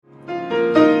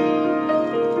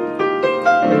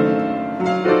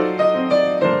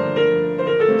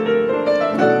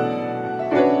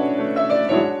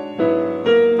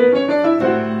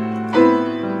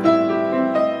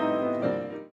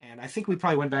think we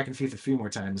probably went back and forth a few more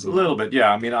times. A little bit,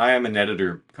 yeah. I mean, I am an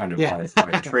editor kind of Yeah.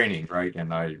 by training, right?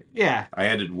 And Yeah. I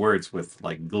edit words with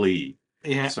like glee.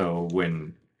 Yeah. So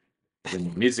when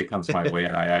music comes my way,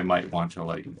 I might want to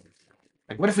like,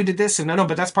 Like, what if we did this? And no,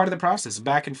 but that's part of the process,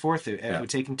 back and forth, yeah, we're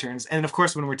taking turns. And of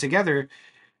course, when we're together,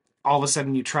 all of a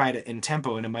sudden you try it in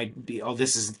tempo, and it might be, oh,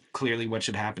 this is clearly what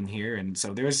should happen here. And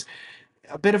so there's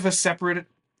a bit of a separate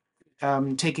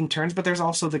taking turns, but there's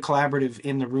also the collaborative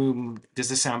in the room. Does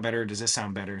this sound better? Does this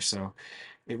sound better? So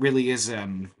it really is.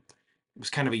 It was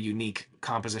kind of a unique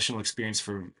compositional experience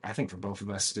for, I think, for both of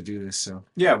us to do this. So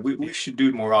yeah. We should do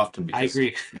it more often I because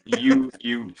agree.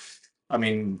 you, I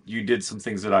mean, you did some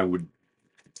things that I would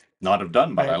not have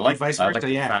done, but Vice I like versa,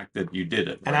 the yeah. fact that you did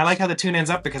it, And I right? like how the tune ends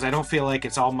up because I don't feel like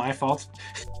it's all my fault.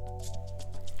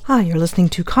 Hi, you're listening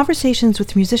to Conversations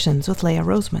with Musicians with Leah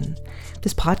Roseman.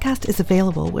 This podcast is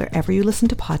available wherever you listen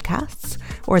to podcasts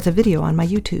or as a video on my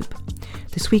YouTube.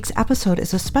 This week's episode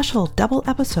is a special double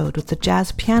episode with the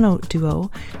jazz piano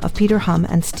duo of Peter Hum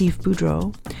and Steve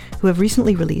Boudreau, who have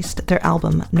recently released their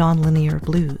album Nonlinear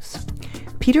Blues.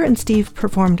 Peter and Steve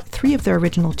performed 3 of their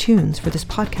original tunes for this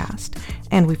podcast,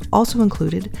 and we've also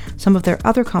included some of their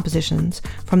other compositions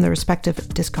from their respective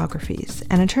discographies.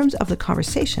 And in terms of the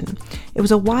conversation, it was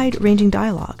a wide-ranging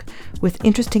dialogue with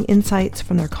interesting insights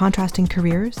from their contrasting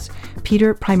careers,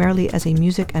 Peter primarily as a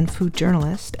music and food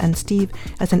journalist, and Steve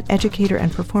as an educator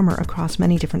and performer across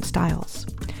many different styles.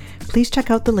 Please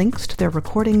check out the links to their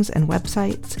recordings and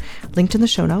websites, linked in the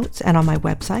show notes and on my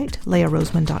website,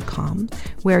 leahroseman.com,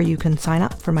 where you can sign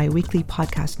up for my weekly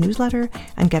podcast newsletter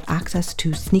and get access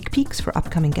to sneak peeks for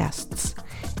upcoming guests.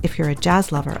 If you're a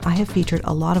jazz lover, I have featured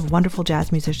a lot of wonderful jazz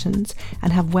musicians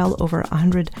and have well over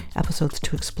 100 episodes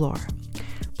to explore.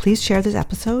 Please share this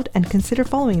episode and consider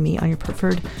following me on your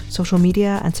preferred social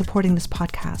media and supporting this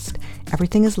podcast.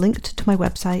 Everything is linked to my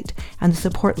website, and the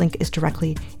support link is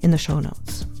directly in the show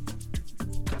notes.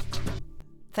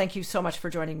 Thank you so much for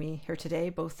joining me here today,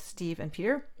 both Steve and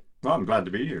Peter. Well, I'm glad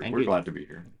to be here. Thank We're you. glad to be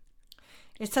here.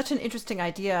 It's such an interesting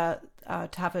idea to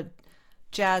have a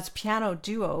jazz piano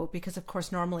duo because, of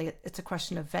course, normally it's a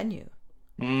question of venue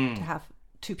to have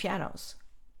 2 pianos.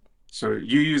 So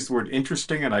you used the word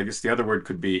interesting, and I guess the other word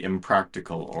could be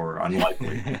impractical or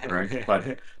unlikely,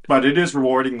 right? But it is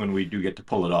rewarding when we do get to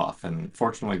pull it off. And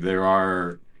fortunately, there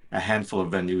are a handful of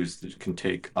venues that can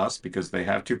take us because they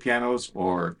have 2 pianos.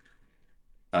 Or,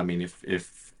 I mean,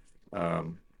 if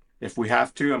we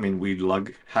have to, I mean, we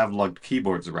have lugged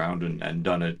keyboards around and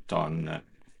done it on,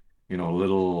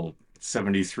 little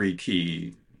 73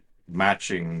 key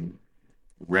matching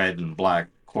red and black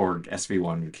Korg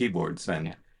SV1 keyboards, and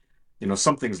Yeah.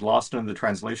 Something's lost in the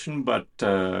translation, but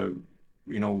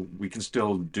we can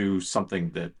still do something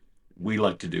that we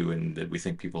like to do and that we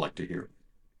think people like to hear.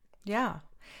 Yeah.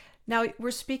 Now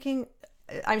I'm speaking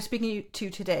to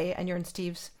you today, and you're in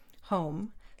Steve's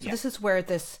home. So Yeah. this is where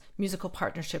this musical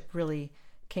partnership really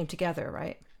came together,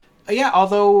 right? Yeah,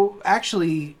 although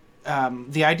actually,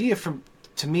 the idea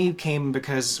to me came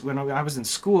because when I was in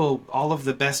school, all of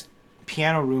the best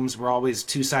piano rooms were always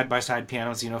 2 side-by-side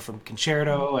pianos, from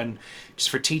concerto, and just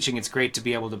for teaching, it's great to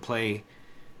be able to play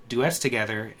duets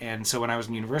together. And so when I was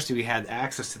in university, we had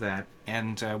access to that.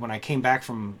 And when I came back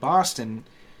from Boston,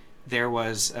 there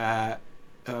was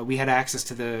we had access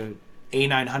to the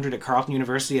A900 at Carleton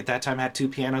University. At that time, had 2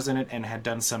 pianos in it and had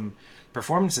done some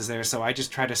performances there. So I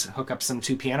just tried to hook up some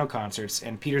 2 piano concerts.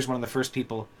 And Peter's one of the first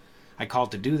people I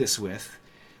called to do this with.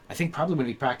 I think probably when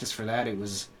we practiced for that, it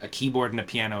was a keyboard and a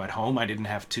piano at home. I didn't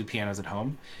have 2 pianos at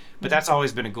home, but that's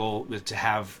always been a goal, was to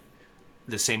have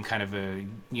the same kind of a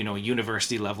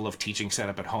university level of teaching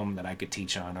setup at home that I could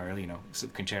teach on, or some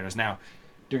concertos. Now,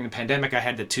 during the pandemic, I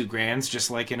had the 2 grands,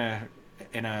 just like in a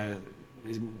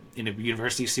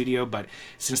university studio, but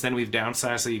since then we've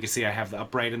downsized, so you can see I have the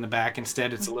upright in the back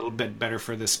instead. It's a little bit better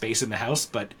for the space in the house,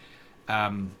 but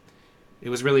it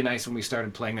was really nice when we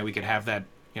started playing that we could have that.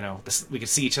 We could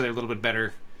see each other a little bit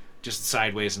better just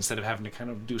sideways instead of having to kind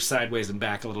of do sideways and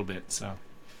back a little bit. So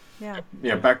Yeah,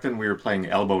 back then we were playing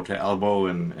elbow to elbow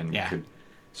and Yeah. could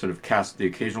sort of cast the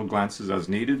occasional glances as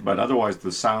needed, but otherwise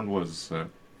the sound was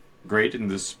great in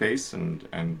this space,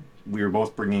 and we were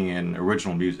both bringing in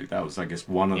original music. That was, I guess,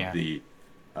 one of Yeah. the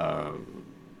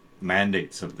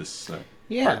mandates of this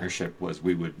Yeah. partnership was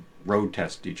we would road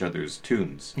test each other's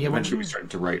tunes. Yeah, Eventually we started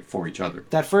to write for each other.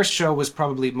 that first show was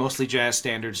probably mostly jazz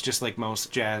standards, just like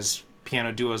most jazz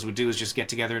piano duos would do, is just get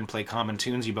together and play common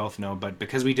tunes you both know. But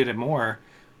because we did it more,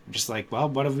 I'm just like, well,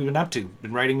 what have we been up to?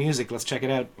 Been writing music, let's check it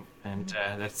out. And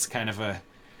that's kind of a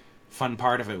fun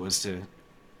part of it, was to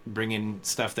bring in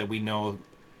stuff that we know.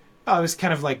 Oh, it was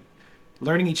kind of like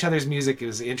learning each other's music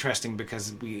is interesting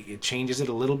because it changes it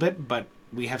a little bit, but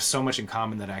we have so much in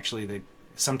common that actually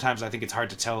sometimes I think it's hard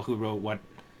to tell who wrote what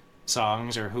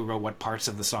songs or who wrote what parts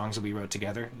of the songs that we wrote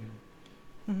together.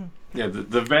 Mm-hmm. Yeah,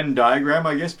 the Venn diagram,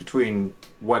 I guess, between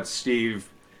what Steve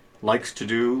likes to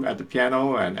do at the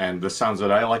piano and the sounds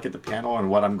that I like at the piano and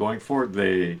what I'm going for,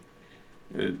 they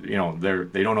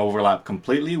don't overlap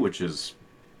completely, which is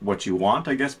what you want,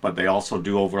 I guess, but they also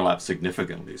do overlap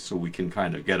significantly, so we can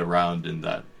kind of get around in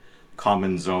that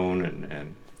common zone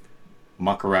and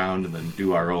muck around and then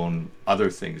do our own other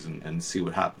things and see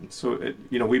what happens. So,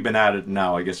 we've been at it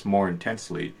now, I guess, more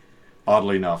intensely,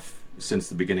 oddly enough, since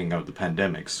the beginning of the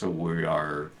pandemic. So we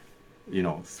are,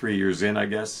 3 years in, I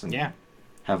guess, and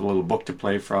have a little book to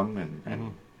play from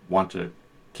and want to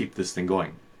keep this thing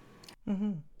going.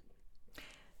 Mm-hmm.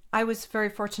 I was very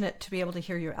fortunate to be able to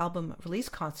hear your album release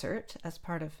concert as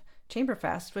part of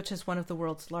Chamberfest, which is one of the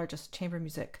world's largest chamber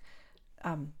music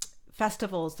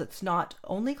festivals that's not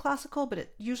only classical, but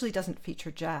it usually doesn't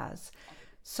feature jazz.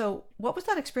 So what was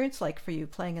that experience like for you,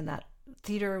 playing in that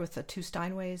theater with the two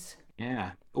Steinways?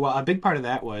 Yeah. Well, a big part of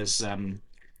that was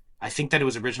I think that it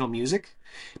was original music,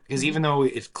 because even though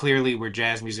it clearly we're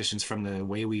jazz musicians from the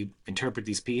way we interpret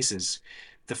these pieces,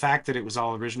 the fact that it was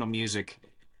all original music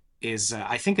is,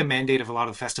 I think, a mandate of a lot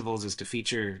of festivals is to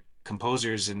feature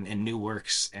composers and new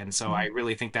works. And so I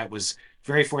really think that was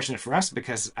very fortunate for us,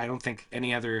 because I don't think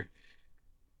any other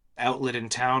outlet in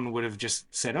town would have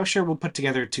just said, oh, sure, we'll put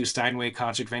together two Steinway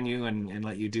concert venue and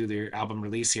let you do their album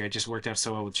release here. It just worked out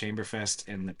so well with Chamberfest,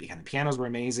 and the pianos were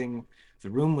amazing.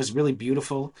 The room was really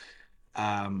beautiful.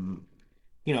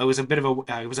 It was a bit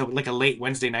of like a late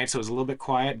Wednesday night, so it was a little bit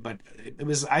quiet, but it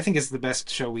was, I think it's the best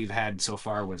show we've had so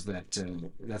far, was that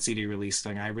CD release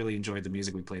thing. I really enjoyed the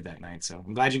music we played that night, so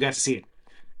I'm glad you got to see it.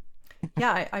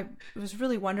 Yeah, it was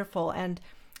really wonderful, and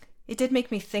it did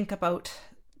make me think about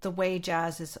the way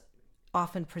jazz is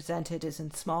often presented is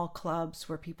in small clubs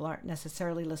where people aren't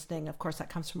necessarily listening. Of course, that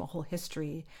comes from a whole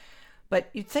history. But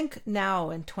you'd think now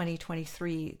in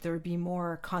 2023, there would be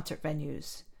more concert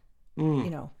venues,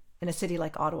 in a city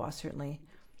like Ottawa, certainly.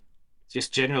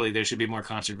 Just generally, there should be more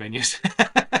concert venues.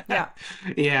 Yeah.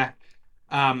 Yeah.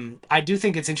 I do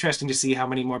think it's interesting to see how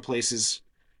many more places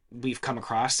we've come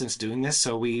across since doing this.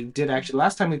 So we did actually,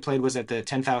 last time we played was at the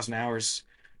 10,000 Hours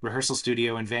rehearsal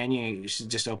studio in Vanier.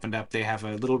 Just opened up. They have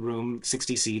a little room,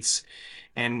 60 seats,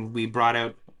 and we brought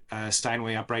out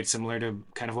Steinway upright, similar to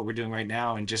kind of what we're doing right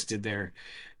now, and just did their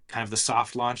kind of the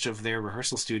soft launch of their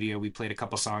rehearsal studio. We played a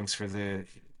couple songs for the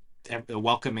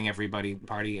welcoming everybody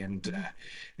party, and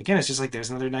again, it's just like there's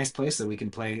another nice place that we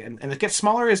can play, and it gets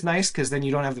smaller is nice, because then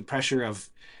you don't have the pressure of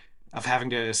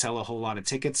having to sell a whole lot of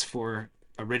tickets for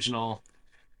original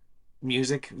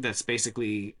music that's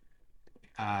basically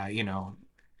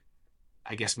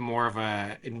I guess more of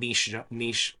a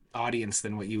niche audience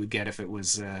than what you would get if it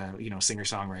was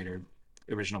singer-songwriter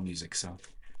original music. So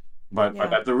but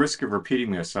at the risk of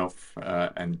repeating myself,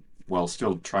 and while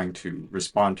still trying to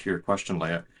respond to your question,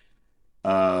 Leah,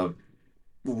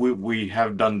 we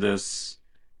have done this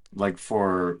like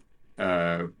for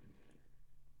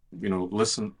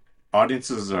listen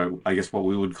audiences are, I guess, what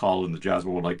we would call in the jazz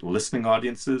world like listening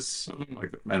audiences,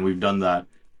 and we've done that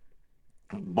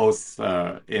both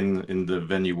in the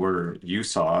venue where you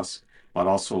saw us, but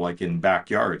also like in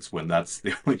backyards, when that's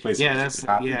the only place that's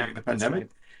happened during the pandemic.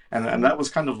 Right. And that was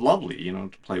kind of lovely, to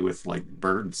play with like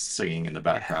birds singing in the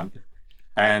background.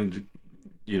 And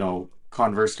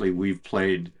conversely, we've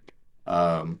played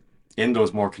in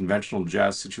those more conventional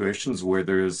jazz situations where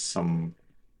there is some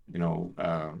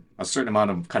a certain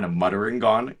amount of kind of muttering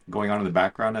going on in the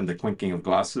background, and the clinking of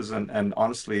glasses, and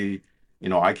honestly,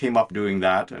 I came up doing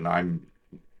that, and I'm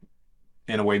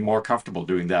in a way more comfortable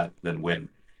doing that than when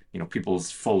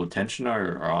people's full attention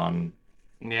are on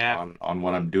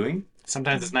what I'm doing.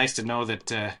 Sometimes it's nice to know that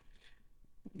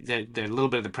that a little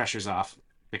bit of the pressure's off,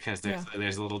 because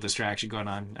there's a little distraction going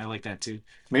on. I like that too.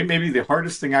 Maybe the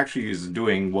hardest thing actually is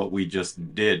doing what we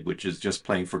just did, which is just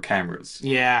playing for cameras.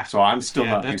 Yeah. So I'm still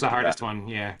not that's used the to hardest that, one.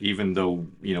 Yeah. Even though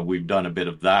we've done a bit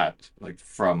of that, like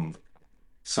from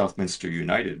Southminster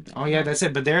United. Oh yeah, that's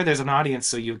it. But there's an audience,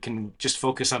 so you can just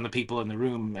focus on the people in the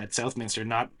room at Southminster,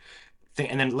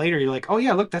 and then later you're like, oh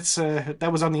yeah, look, that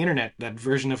was on the internet, that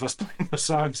version of us playing those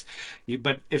songs.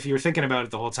 But if you were thinking about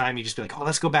it the whole time, you just be like, oh,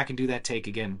 let's go back and do that take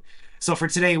again. So for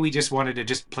today, we just wanted to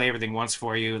just play everything once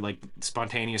for you, like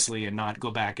spontaneously, and not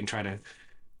go back and try to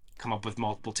come up with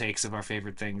multiple takes of our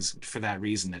favorite things for that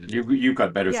reason. You've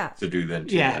got better things to do than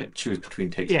to choose between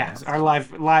takes. Yeah, our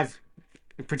live.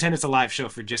 Pretend it's a live show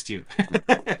for just you.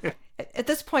 at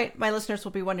this point, my listeners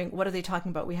will be wondering, what are they talking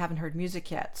about? We haven't heard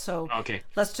music yet. So Okay.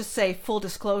 let's just say, full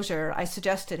disclosure, I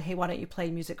suggested, hey, why don't you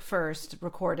play music first,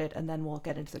 record it, and then we'll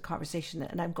get into the conversation.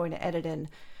 And I'm going to edit in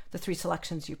the 3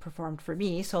 selections you performed for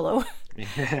me solo.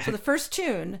 So the first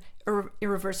tune,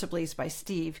 Irreversibly, is by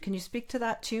Steve. Can you speak to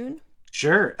that tune?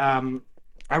 Sure.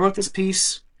 I wrote this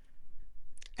piece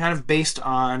kind of based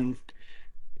on,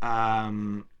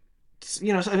 um,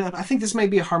 I think this might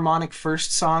be a harmonic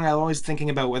first song. I'm always thinking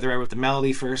about whether I wrote the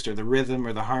melody first or the rhythm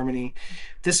or the harmony.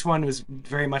 This one was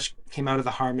very much came out of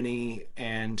the harmony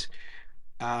and,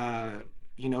 uh,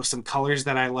 some colors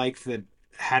that I liked that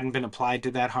hadn't been applied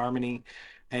to that harmony.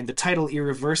 And the title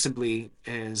Irreversibly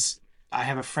is, I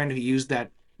have a friend who used that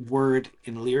word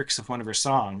in lyrics of one of her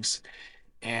songs.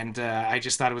 And I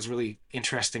just thought it was a really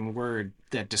interesting word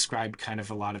that described kind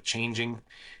of a lot of changing.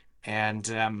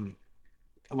 And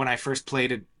when I first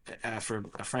played it for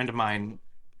a friend of mine,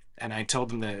 and I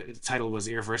told him the title was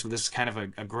Irreversible, this is kind of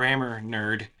a grammar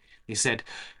nerd. He said,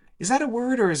 "Is that a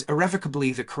word, or is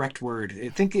irrevocably the correct word? I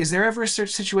think, is there ever a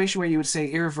situation where you would say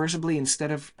irreversibly instead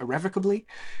of irrevocably?"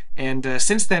 And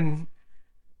since then,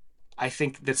 I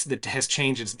think that has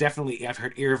changed. It's definitely, I've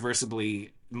heard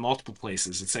irreversibly multiple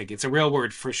places. It's like it's a real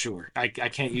word for sure. I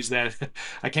can't use that.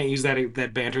 I can't use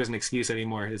that banter as an excuse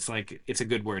anymore. It's like it's a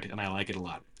good word, and I like it a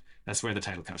lot. That's where the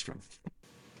title comes from.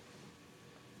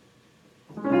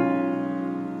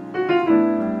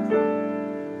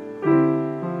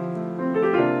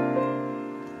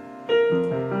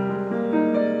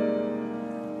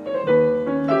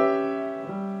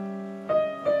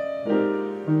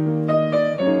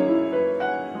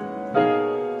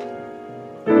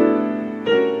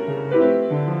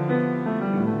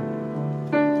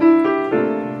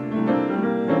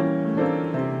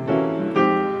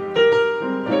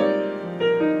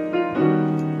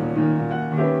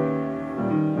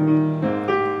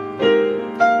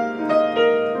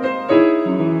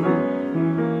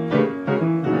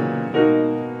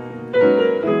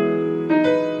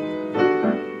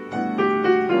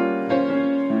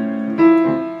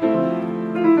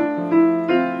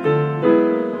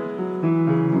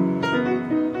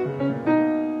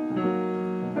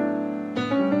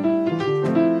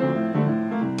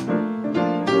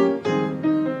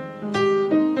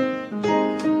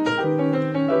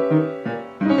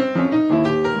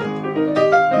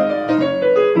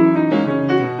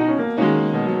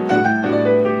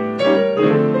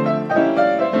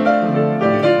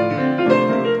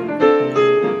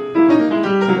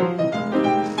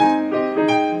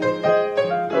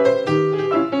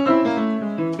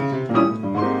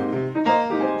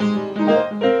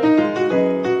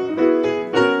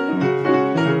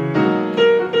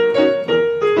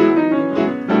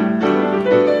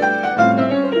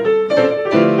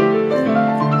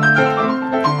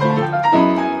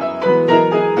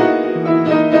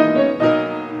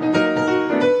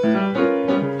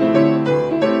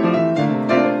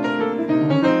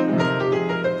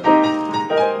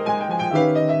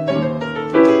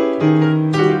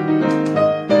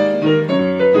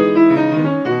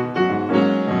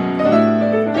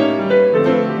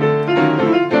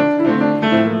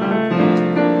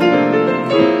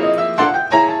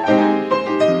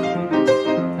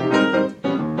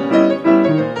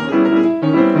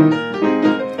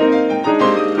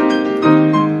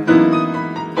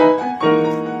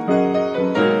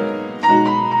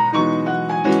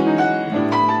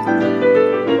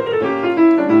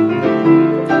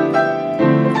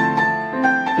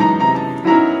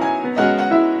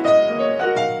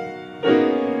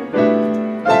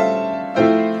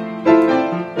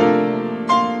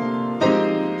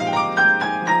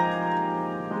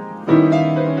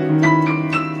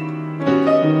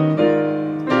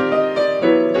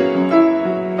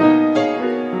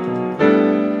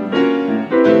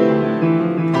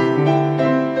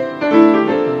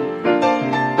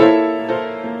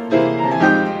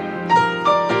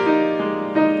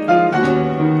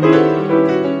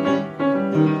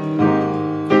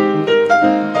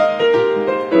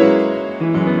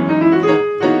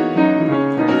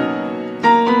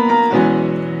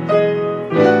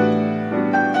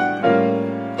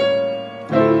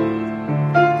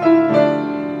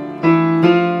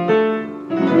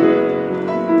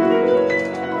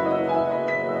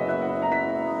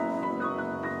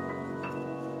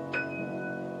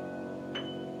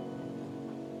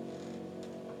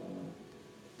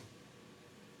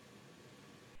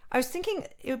 I was thinking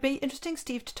it would be interesting,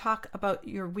 Steve, to talk about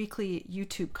your weekly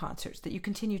YouTube concerts that you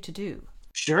continue to do.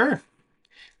 Sure.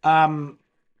 Um,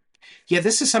 yeah,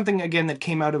 this is something again that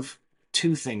came out of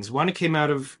two things. One, it came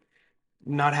out of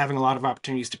not having a lot of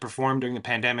opportunities to perform during the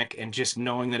pandemic, and just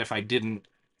knowing that if I didn't,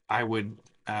 I would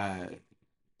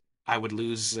I would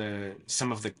lose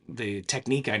some of the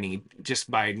technique I need just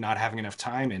by not having enough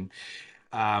time.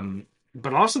 And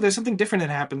but also there's something different that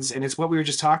happens, and it's what we were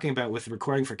just talking about with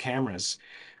recording for cameras.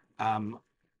 Um,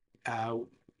 uh,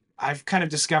 I've kind of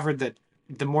discovered that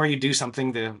the more you do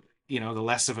something, the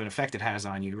less of an effect it has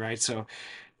on you, right? So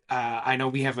I know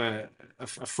we have a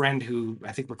friend who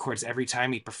I think records every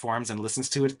time he performs and listens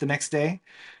to it the next day,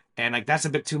 and like that's a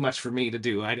bit too much for me to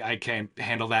do. I can't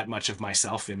handle that much of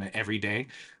myself in every day.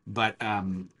 But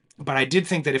I did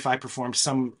think that if I performed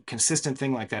some consistent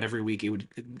thing like that every week, it would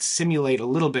simulate a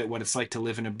little bit what it's like to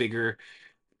live in a bigger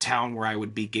town where I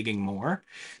would be gigging more.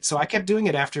 So I kept doing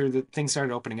it after the things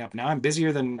started opening up. Now I'm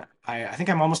busier than I think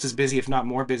I'm almost as busy, if not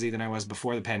more busy than I was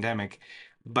before the pandemic.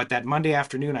 But that Monday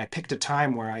afternoon, I picked a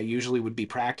time where I usually would be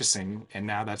practicing, and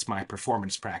now that's my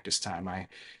performance practice time.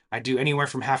 I do anywhere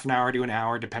from half an hour to an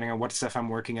hour, depending on what stuff I'm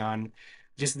working on.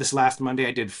 Just this last Monday,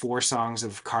 I did 4 songs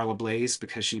of Carla Blaze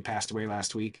because she passed away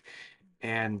last week.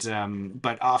 And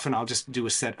but often I'll just do a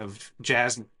set of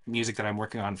jazz music that I'm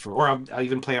working on or I'll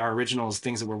even play our originals,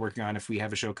 things that we're working on. If we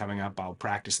have a show coming up, I'll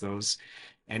practice those,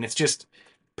 and it's just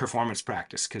performance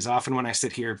practice. Because often when I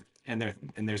sit here and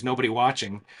there's nobody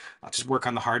watching, I'll just work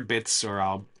on the hard bits,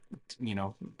 or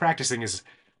practicing is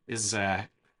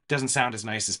doesn't sound as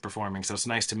nice as performing. So it's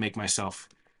nice to make myself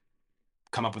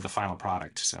come up with a final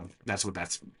product. So that's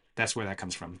where that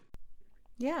comes from.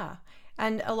 Yeah.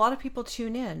 And a lot of people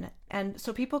tune in. And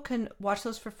so people can watch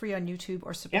those for free on YouTube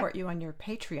or support you on your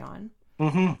Patreon.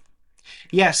 Mm-hmm.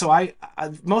 Yeah, so I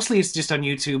mostly it's just on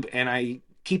YouTube, and I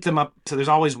keep them up. So there's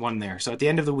always one there. So at the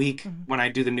end of the week, when I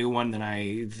do the new one,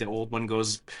 then the old one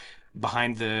goes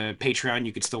behind the Patreon.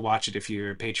 You could still watch it if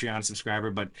you're a Patreon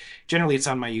subscriber, but generally it's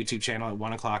on my YouTube channel at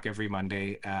 1 o'clock every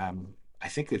Monday. I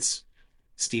think it's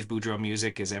Steve Boudreau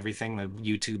Music is everything, the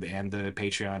YouTube and the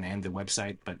Patreon and the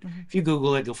website. But if you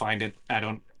Google it, you'll find it.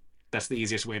 That's the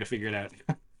easiest way to figure it out.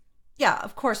 Yeah,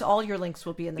 of course, all your links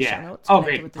will be in the show notes Oh, connected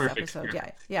great. with this Perfect. episode.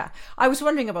 Yeah. Yeah. I was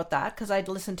wondering about that because I'd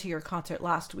listened to your concert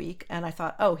last week and I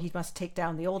thought, oh, he must take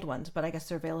down the old ones, but I guess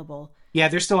they're available. Yeah,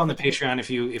 they're still on the Patreon if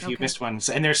you missed one.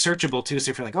 And they're searchable too. So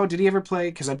if you're like, oh, did he ever play?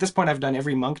 Because at this point I've done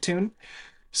every Monk tune.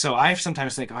 So I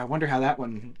sometimes think, oh, I wonder how that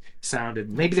one sounded.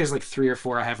 Maybe there's like 3 or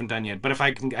 4 I haven't done yet. But if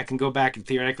I can go back and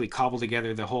theoretically cobble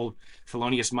together the whole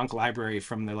Thelonious Monk library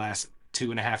from the last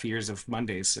 2.5 years of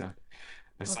Mondays. So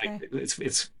it's like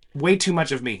it's way too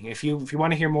much of me. If you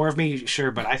want to hear more of me,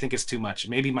 sure, but I think it's too much.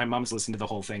 Maybe my mom's listened to the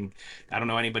whole thing. I don't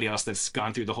know anybody else that's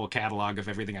gone through the whole catalog of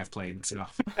everything I've played. So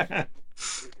I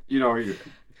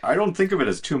don't think of it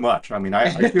as too much. I mean,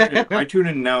 I tune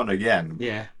in now and again.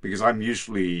 Yeah. Because I'm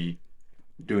usually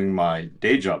doing my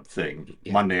day job thing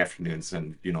Monday afternoons,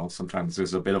 and sometimes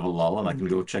there's a bit of a lull and I can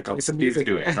go check out what Steve's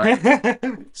doing, right?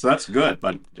 So that's good.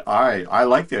 But I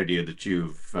like the idea that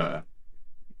you've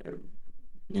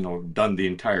done the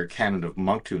entire canon of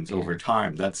Monk tunes over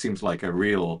time. That seems like a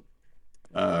real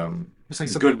it's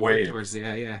like good way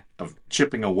of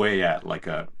chipping away at like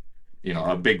a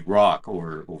big rock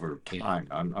over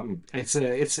time.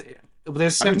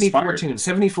 There's 74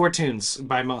 tunes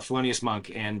by Thelonious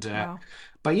Monk, and wow.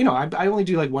 But I only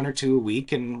do like 1 or 2 a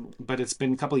week, but it's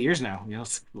been a couple of years now.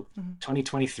 It's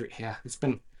 2023. Yeah, it's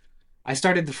been. I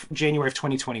started January of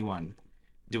 2021,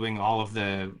 doing all of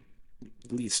the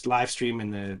live stream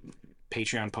and the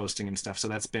Patreon posting and stuff. So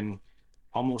that's been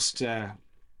almost 2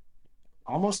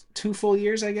 full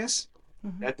years, I guess.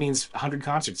 That means 100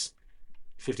 concerts,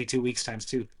 52 weeks times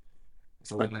 2.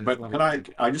 But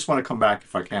I just want to come back,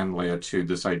 if I can, Leah, to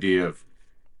this idea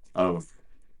of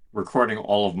recording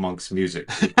all of Monk's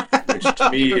music, which to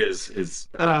me is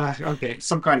okay,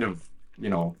 some kind of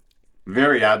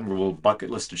very admirable bucket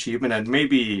list achievement, and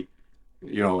maybe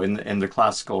in the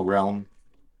classical realm,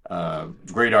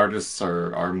 great artists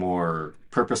are more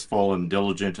purposeful and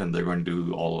diligent, and they're going to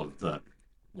do all of the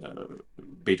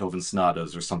Beethoven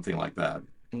sonatas or something like that.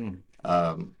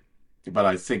 But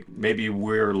I think maybe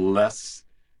we're less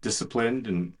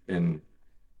disciplined in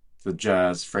the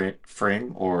jazz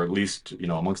frame, or at least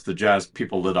amongst the jazz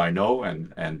people that I know,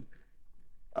 and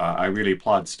I really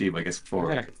applaud Steve, I guess,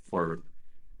 for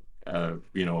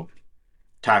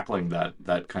tackling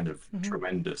that kind of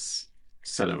tremendous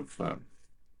set of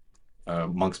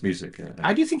Monk's music.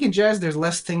 I do think in jazz there's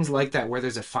less things like that where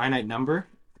there's a finite number.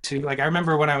 Like I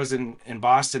remember when I was in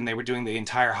Boston, they were doing the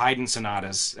entire Haydn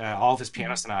sonatas, all of his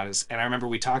piano sonatas, and I remember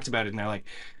we talked about it, and they're like,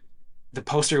 the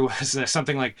poster was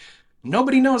something like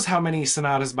nobody knows how many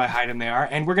sonatas by Haydn there are,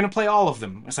 and we're going to play all of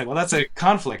them. It's like, well, that's a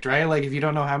conflict, right? Like, if you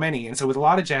don't know how many. And so with a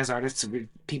lot of jazz artists,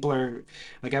 people are,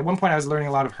 like, at one point I was learning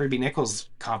a lot of Herbie Nichols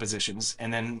compositions,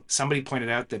 and then somebody pointed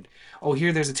out that, oh,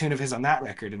 here, there's a tune of his on that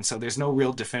record. And so there's no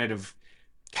real definitive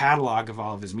catalog of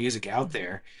all of his music out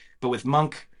there. But with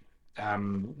Monk,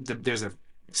 there's a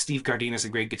Steve Gardinas, a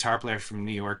great guitar player from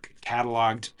New York,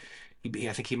 cataloged.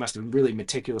 I think he must have really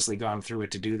meticulously gone through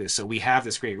it to do this. So we have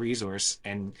this great resource,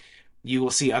 and you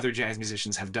will see other jazz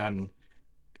musicians have done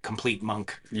complete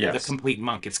Monk. Yes. The complete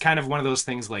Monk. It's kind of one of those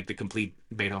things like the complete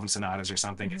Beethoven sonatas or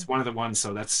something. Mm-hmm. It's one of the ones.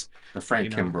 So that's the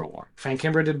Frank Kimbrough one. Frank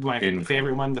Kimbrough did my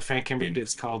favorite one. The Frank Kimbrough,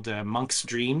 it's called Monk's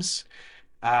Dreams.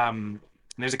 And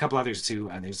there's a couple others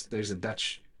too. There's a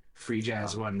Dutch free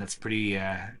jazz one that's pretty.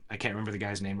 I can't remember the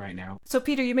guy's name right now. So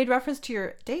Peter, you made reference to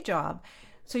your day job.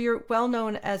 So you're well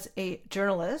known as a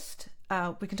journalist.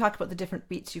 We can talk about the different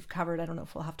beats you've covered. I don't know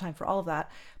if we'll have time for all of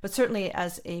that, but certainly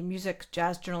as a music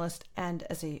jazz journalist and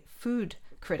as a food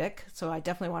critic. So I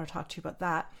definitely want to talk to you about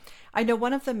that. I know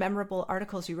one of the memorable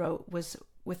articles you wrote was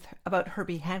about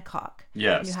Herbie Hancock.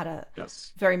 Yes. And you had a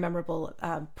very memorable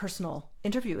personal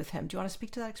interview with him. Do you want to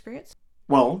speak to that experience?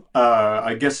 Well,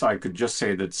 I guess I could just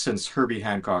say that since Herbie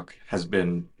Hancock has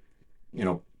been,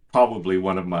 probably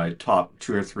one of my top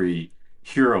 2 or 3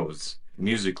 heroes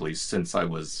musically since I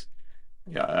was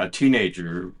a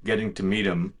teenager, getting to meet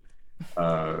him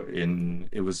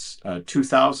it was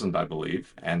 2000, I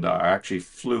believe, and I actually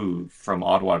flew from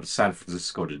Ottawa to San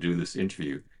Francisco to do this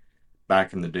interview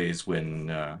back in the days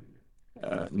when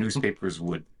newspapers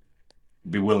would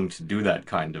be willing to do that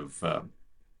kind of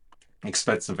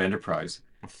expensive enterprise.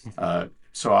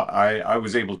 So I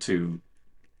was able to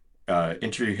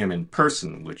interview him in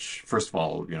person, which, first of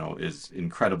all, is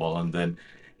incredible. And then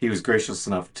he was gracious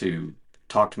enough to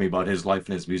talk to me about his life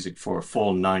and his music for a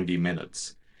full 90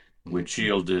 minutes, which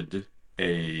yielded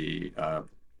a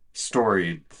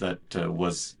story that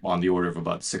was on the order of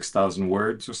about 6,000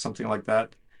 words or something like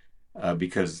that,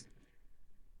 because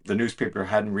the newspaper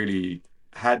hadn't really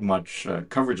had much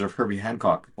coverage of Herbie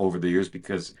Hancock over the years,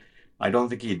 because I don't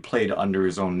think he'd played under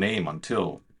his own name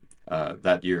until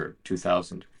that year,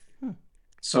 2000.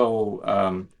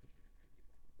 So,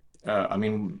 I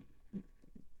mean,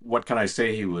 what can I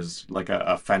say? He was like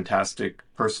a fantastic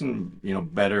person,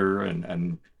 better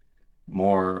and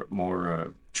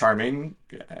more charming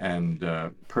and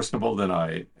personable than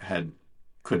I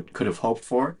could have hoped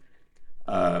for.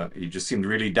 He just seemed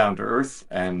really down to earth,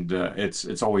 and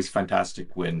it's always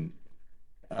fantastic when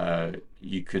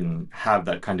you can have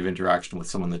that kind of interaction with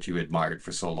someone that you admired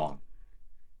for so long.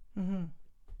 Mm-hmm.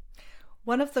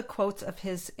 One of the quotes of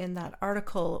his in that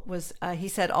article was, he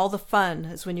said, "All the fun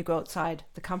is when you go outside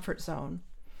the comfort zone."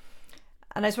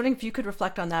 And I was wondering if you could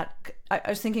reflect on that. I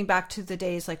was thinking back to the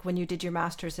days like when you did your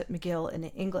master's at McGill in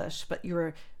English, but you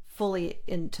were fully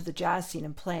into the jazz scene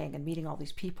and playing and meeting all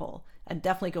these people, and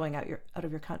definitely going out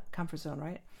of your comfort zone,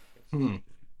 right?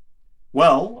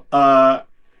 Well,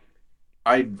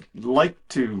 I'd like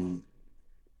to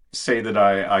say that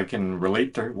I can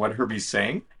relate to what Herbie's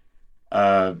saying.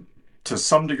 To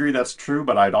some degree, that's true,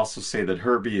 but I'd also say that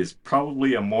Herbie is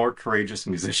probably a more courageous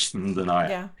musician than I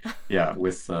am. Yeah,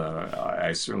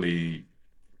 I certainly...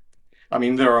 I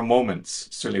mean, there are moments,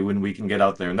 certainly, when we can get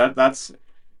out there. And that's...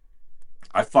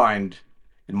 I find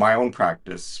in my own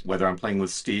practice, whether I'm playing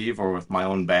with Steve or with my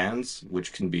own bands,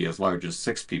 which can be as large as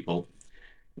 6 people,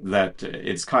 that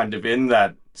it's kind of in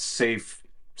that safe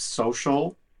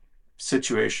social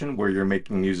situation where you're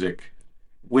making music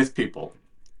with people,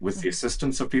 with the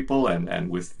assistance of people and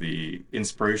with the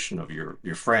inspiration of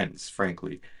your friends,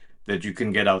 frankly, that you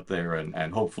can get out there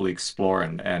and hopefully explore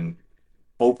and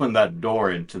open that door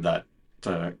into that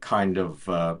kind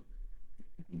of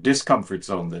discomfort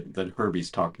zone that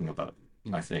Herbie's talking about,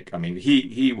 I think. I mean,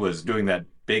 he was doing that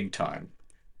big time,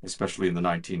 especially in the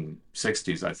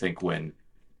 1960s, I think, when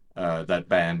that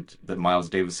band that Miles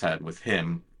Davis had with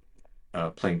him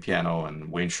playing piano,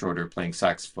 and Wayne Shorter playing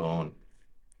saxophone,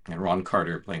 and Ron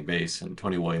Carter playing bass, and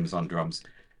Tony Williams on drums.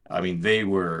 I mean, they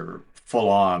were full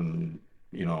on,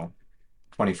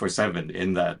 24/7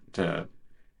 in that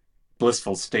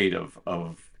blissful state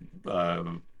of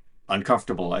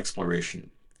uncomfortable exploration.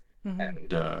 Mm-hmm.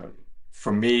 And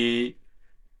for me,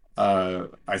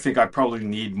 I think I probably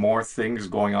need more things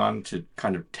going on to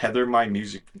kind of tether my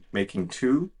music making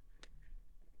to.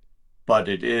 But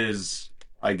it is,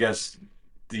 I guess,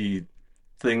 the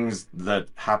things that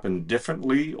happen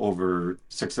differently over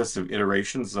successive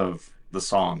iterations of the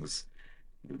songs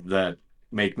that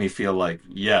make me feel like,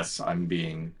 yes, I'm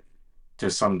being,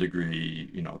 to some degree,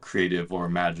 creative or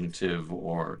imaginative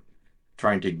or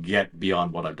trying to get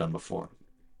beyond what I've done before.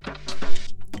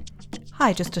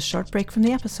 Hi, just a short break from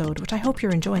the episode, which I hope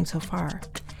you're enjoying so far.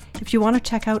 If you want to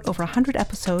check out over 100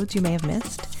 episodes you may have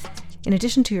missed, in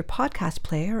addition to your podcast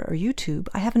player or YouTube,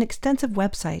 I have an extensive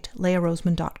website,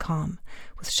 leahroseman.com,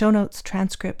 with show notes,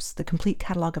 transcripts, the complete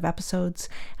catalogue of episodes,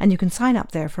 and you can sign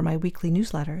up there for my weekly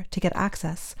newsletter to get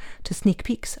access to sneak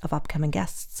peeks of upcoming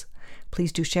guests.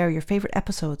 Please do share your favorite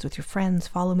episodes with your friends,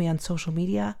 follow me on social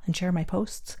media, and share my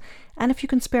posts. And if you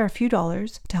can spare a few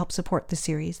dollars to help support the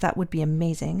series, that would be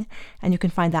amazing, and you can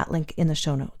find that link in the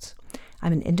show notes.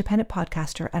 I'm an independent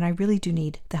podcaster, and I really do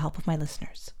need the help of my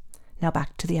listeners. Now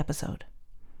back to the episode.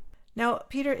 Now,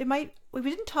 Peter, we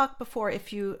didn't talk before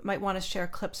if you might want to share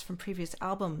clips from previous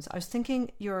albums. I was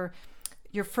thinking your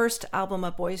first album,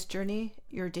 A Boy's Journey,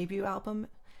 your debut album,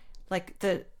 like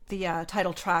the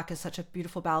title track is such a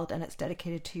beautiful ballad, and it's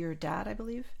dedicated to your dad, I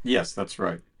believe. Yes, that's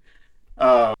right.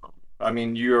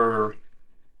 You're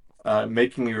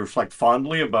making me reflect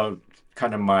fondly about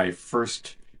kind of my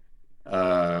first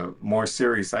more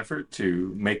serious effort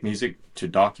to make music to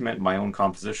document my own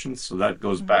compositions. So that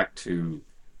goes back to,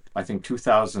 I think,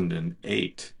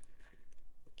 2008,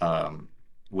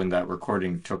 when that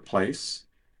recording took place.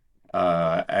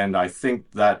 And I think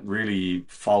that really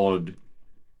followed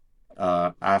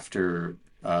after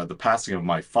the passing of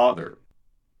my father.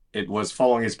 It was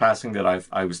following his passing that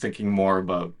I was thinking more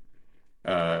about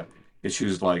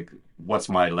issues like, what's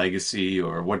my legacy,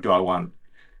 or what do I want,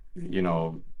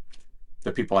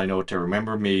 the people I know to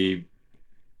remember me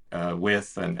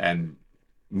with, and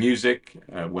music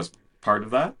was part of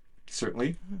that,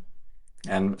 certainly.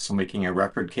 And so making a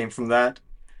record came from that.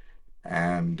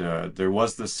 And there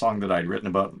was this song that I'd written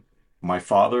about my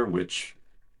father, which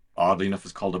oddly enough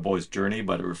is called A Boy's Journey,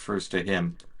 but it refers to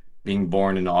him being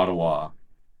born in Ottawa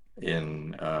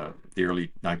in the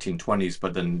early 1920s,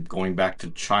 but then going back to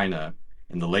China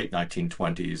in the late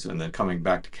 1920s, and then coming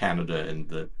back to Canada in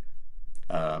the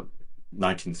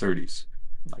 1930s,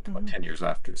 like about 10 years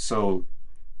after. So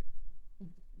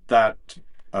that's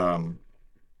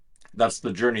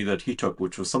the journey that he took,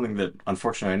 which was something that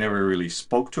unfortunately I never really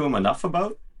spoke to him enough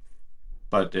about,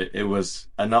 but it was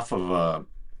enough of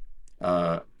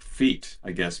a feat,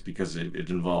 I guess, because it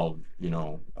involved,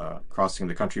 crossing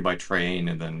the country by train,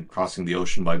 and then crossing the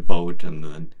ocean by boat, and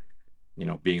then,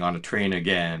 being on a train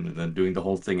again, and then doing the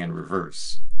whole thing in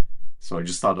reverse. So I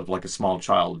just thought of like a small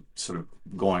child sort of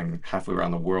going halfway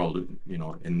around the world,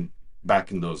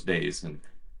 back in those days. And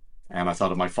I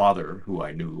thought of my father, who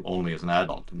I knew only as an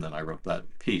adult, and then I wrote that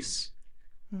piece.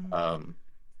 But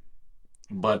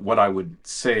what I would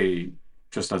say,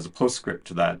 just as a postscript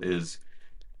to that, is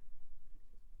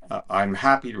I'm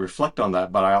happy to reflect on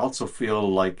that, but I also feel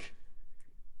like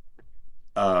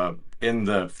in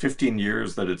the 15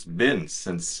 years that it's been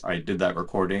since I did that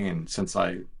recording, and since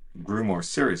I grew more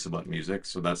serious about music,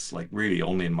 so that's like really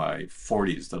only in my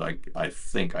 40s that I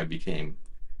think I became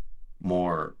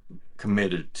more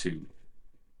committed to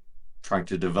trying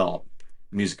to develop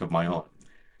music of my own.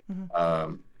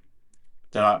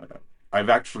 That I've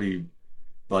actually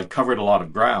like covered a lot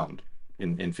of ground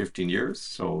in 15 years.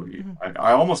 So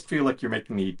I almost feel like you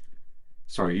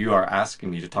are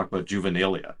asking me to talk about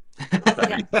juvenilia.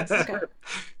 Okay.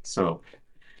 So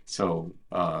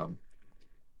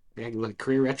Like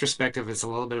career retrospective, it's a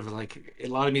little bit of like, a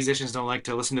lot of musicians don't like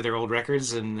to listen to their old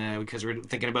records, and because we're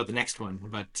thinking about the next one.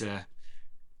 But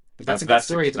that's a good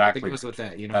story. Exactly, that goes with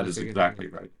that. that is exactly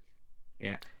right.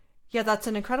 Yeah. Yeah, that's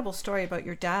an incredible story about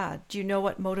your dad. Do you know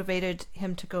what motivated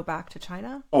him to go back to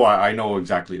China? Oh, I know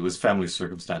exactly. It was family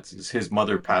circumstances. His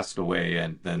mother passed away,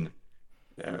 and then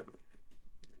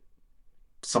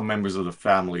some members of the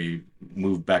family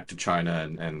moved back to China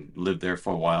and lived there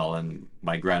for a while. And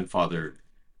my grandfather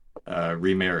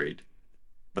remarried,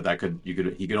 but he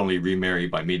could only remarry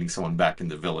by meeting someone back in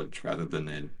the village rather than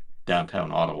in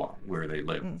downtown Ottawa where they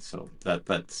lived. So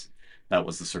that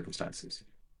was the circumstances.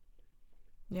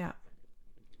 Yeah.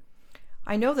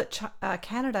 I know that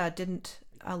Canada didn't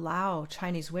allow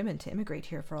Chinese women to immigrate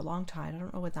here for a long time. I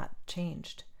don't know when that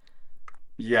changed.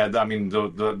 Yeah, I mean,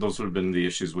 those would have been the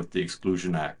issues with the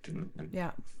Exclusion Act and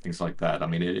things like that. I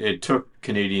mean, it took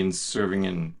Canadians serving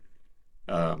in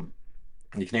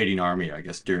the Canadian Army, I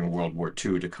guess, during World War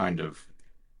II to kind of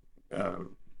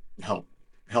help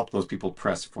those people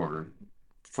press for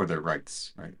their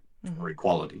rights, right, for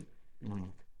equality.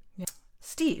 Yeah.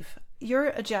 Steve, you're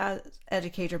a jazz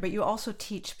educator, but you also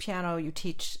teach piano. You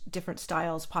teach different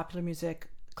styles, popular music,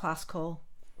 classical.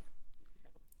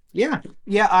 Yeah.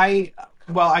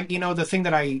 The thing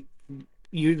that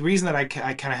the reason that I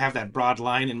kind of have that broad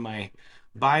line in my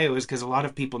bio is because a lot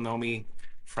of people know me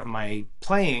from my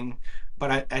playing,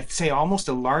 but I'd say almost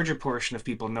a larger portion of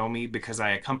people know me because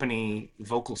I accompany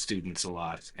vocal students a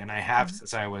lot, and I have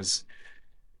since I was,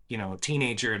 a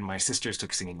teenager, and my sisters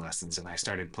took singing lessons, and I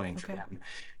started playing for Okay. them.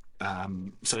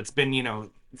 So it's been,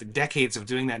 the decades of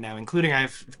doing that now, including I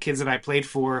have kids that I played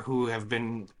for who have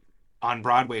been on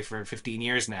Broadway for 15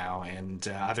 years now, and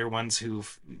other ones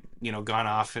who've, gone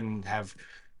off and have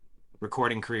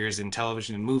recording careers in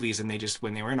television and movies, and they just,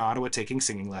 when they were in Ottawa taking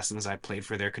singing lessons, I played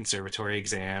for their conservatory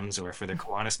exams or for their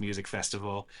Kiwanis Music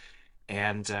Festival.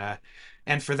 And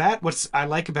for that, what's I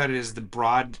like about it is the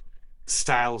broad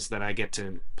styles that I get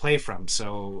to play from.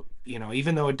 So,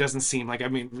 even though it doesn't seem like, I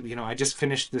mean, I just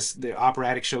finished the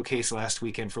operatic showcase last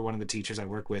weekend for one of the teachers I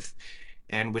work with,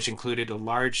 and which included a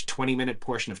large 20-minute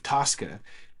portion of Tosca.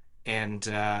 And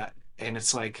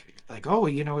it's like, oh,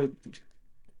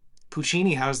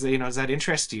 Puccini, does that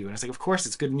interest you? And it's like, of course,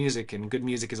 it's good music, and good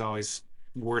music is always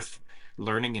worth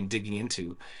learning and digging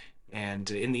into. And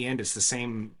in the end, it's the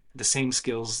same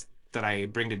skills that I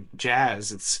bring to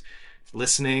jazz. It's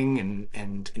listening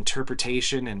and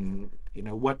interpretation, and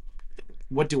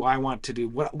what do I want to do?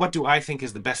 What do I think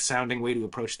is the best sounding way to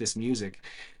approach this music?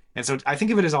 And so I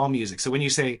think of it as all music. So when you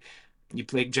say you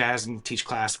play jazz and teach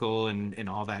classical and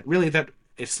all that, really that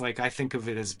it's like I think of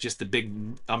it as just the big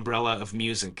umbrella of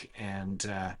music. And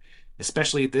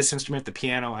especially this instrument, the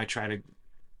piano, I try to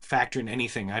factor in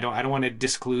anything. I don't want to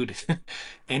disclude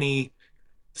any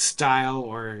style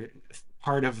or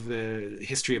part of the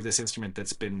history of this instrument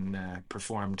that's been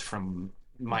performed from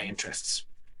my interests.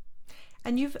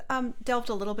 And you've delved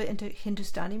a little bit into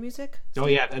Hindustani music, Oh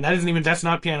Steve? yeah, and that's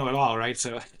not piano at all, right?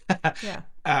 So Yeah.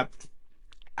 uh,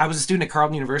 I was a student at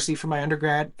Carleton University for my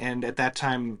undergrad, and at that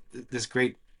time, this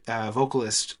great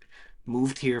vocalist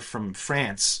moved here from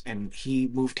France, and he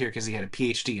moved here because he had a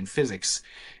PhD in physics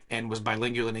and was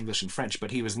bilingual in English and French.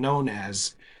 But he was known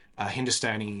as a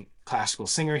Hindustani classical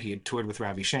singer. He had toured with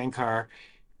Ravi Shankar,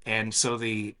 and so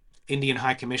the Indian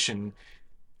High Commission,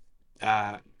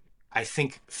 uh, I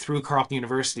think through Carleton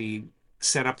University,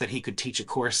 set up that he could teach a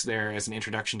course there as an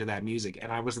introduction to that music.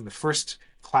 And I was in the first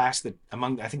class that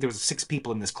I think there was 6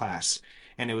 people in this class,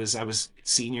 and I was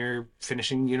senior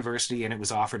finishing university, and it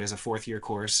was offered as a fourth year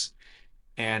course,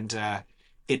 and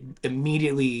it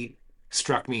immediately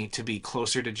struck me to be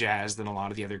closer to jazz than a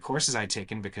lot of the other courses I'd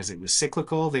taken because it was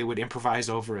cyclical. They would improvise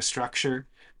over a structure,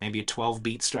 maybe a 12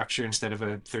 beat structure instead of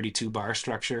a 32 bar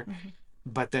structure.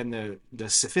 But then the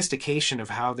sophistication of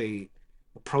how they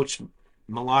approach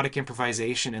melodic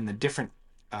improvisation and the different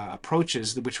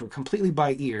approaches, which were completely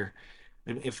by ear.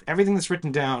 If everything that's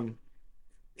written down,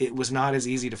 it was not as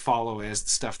easy to follow as the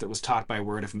stuff that was taught by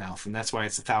word of mouth, and that's why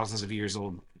it's a thousands of years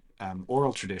old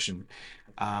oral tradition.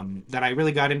 That I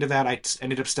really got into that.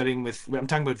 Ended up studying with. I'm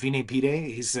talking about Vinay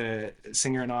Pide. He's a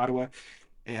singer in Ottawa.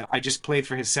 I just played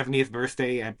for his 70th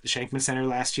birthday at the Shankman Center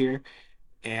last year,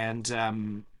 and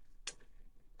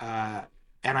uh,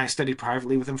 and I studied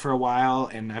privately with him for a while,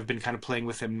 and I've been kind of playing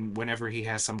with him whenever he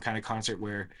has some kind of concert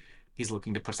where he's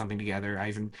looking to put something together.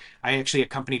 I actually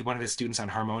accompanied one of his students on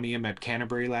harmonium at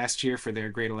Canterbury last year for their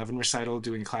grade 11 recital,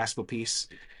 doing a classical piece,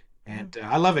 and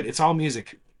I love it. It's all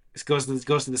music. It goes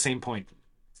to the same point.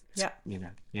 Yeah.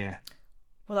 Yeah.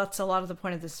 Well, that's a lot of the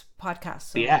point of this podcast.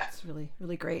 So Yeah. it's really,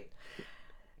 really great.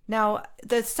 Now,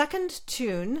 the second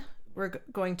tune we're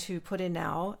going to put in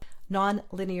now,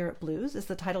 Non-Linear Blues, is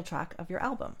the title track of your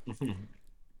album.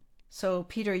 So,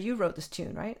 Peter, you wrote this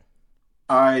tune, right?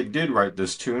 I did write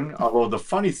this tune, although the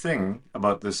funny thing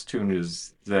about this tune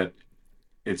is that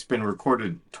it's been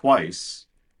recorded twice,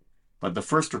 but the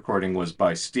first recording was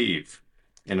by Steve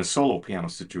in a solo piano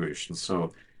situation.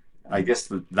 So I guess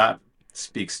that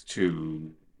speaks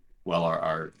to, well,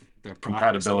 our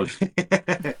compatibility,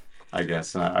 I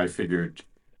guess. And I figured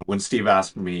when Steve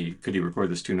asked me, could he record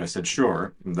this tune, I said,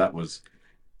 sure. And that was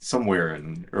somewhere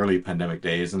in early pandemic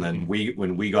days. And then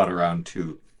when we got around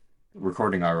to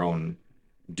recording our own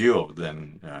duo,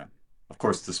 then of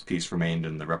course this piece remained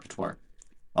in the repertoire.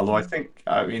 Although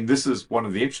I mean, this is one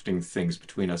of the interesting things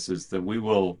between us is that we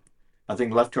will, I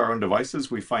think left to our own devices,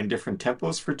 we find different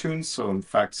tempos for tunes. So in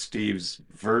fact, Steve's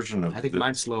version of I think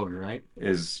mine's slower, right?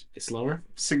 is It's slower?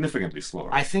 significantly slower.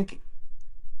 I think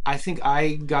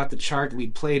I got the chart, we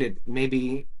played it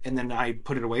maybe, and then I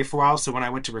put it away for a while. So when I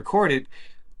went to record it,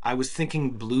 I was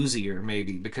thinking bluesier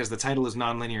maybe because the title is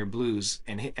Nonlinear Blues,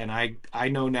 and I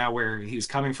know now where he was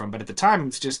coming from. But at the time,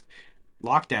 it's just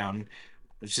lockdown.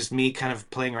 It's just me kind of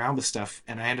playing around with stuff,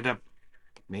 and I ended up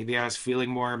maybe I was feeling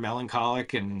more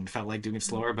melancholic and felt like doing it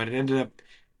slower. But it ended up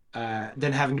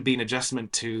then having to be an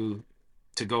adjustment to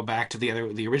go back to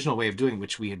the original way of doing,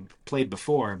 which we had played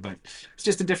before. But it's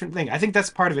just a different thing. I think that's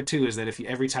part of it too. Is that if you,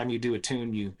 every time you do a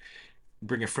tune,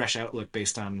 bring a fresh outlook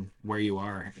based on where you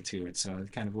are to it. So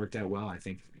it kind of worked out well, I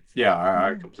think. Yeah,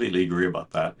 I completely agree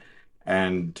about that.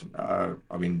 And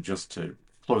I mean, just to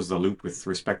close the loop with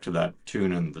respect to that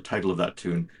tune and the title of that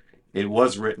tune, it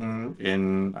was written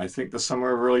in, I think, the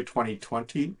summer of early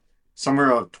 2020,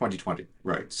 summer of 2020,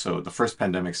 right? So the first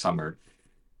pandemic summer.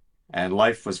 And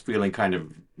life was feeling kind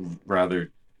of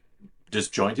rather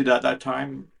disjointed at that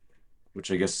time, which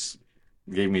I guess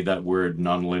gave me that word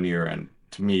nonlinear. And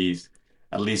to me,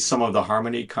 at least some of the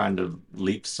harmony kind of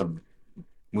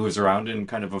moves around in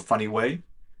kind of a funny way.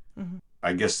 Mm-hmm.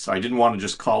 I guess I didn't want to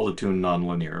just call the tune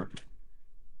nonlinear.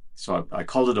 So I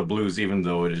called it a blues, even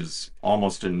though it is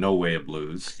almost in no way a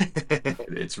blues.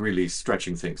 It's really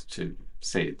stretching things to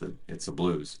say that it's a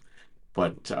blues.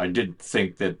 But I did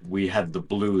think that we had the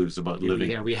blues about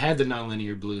living. Yeah, we had the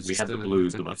nonlinear blues. We had the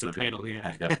blues about the living title,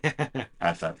 yeah.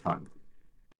 at that time.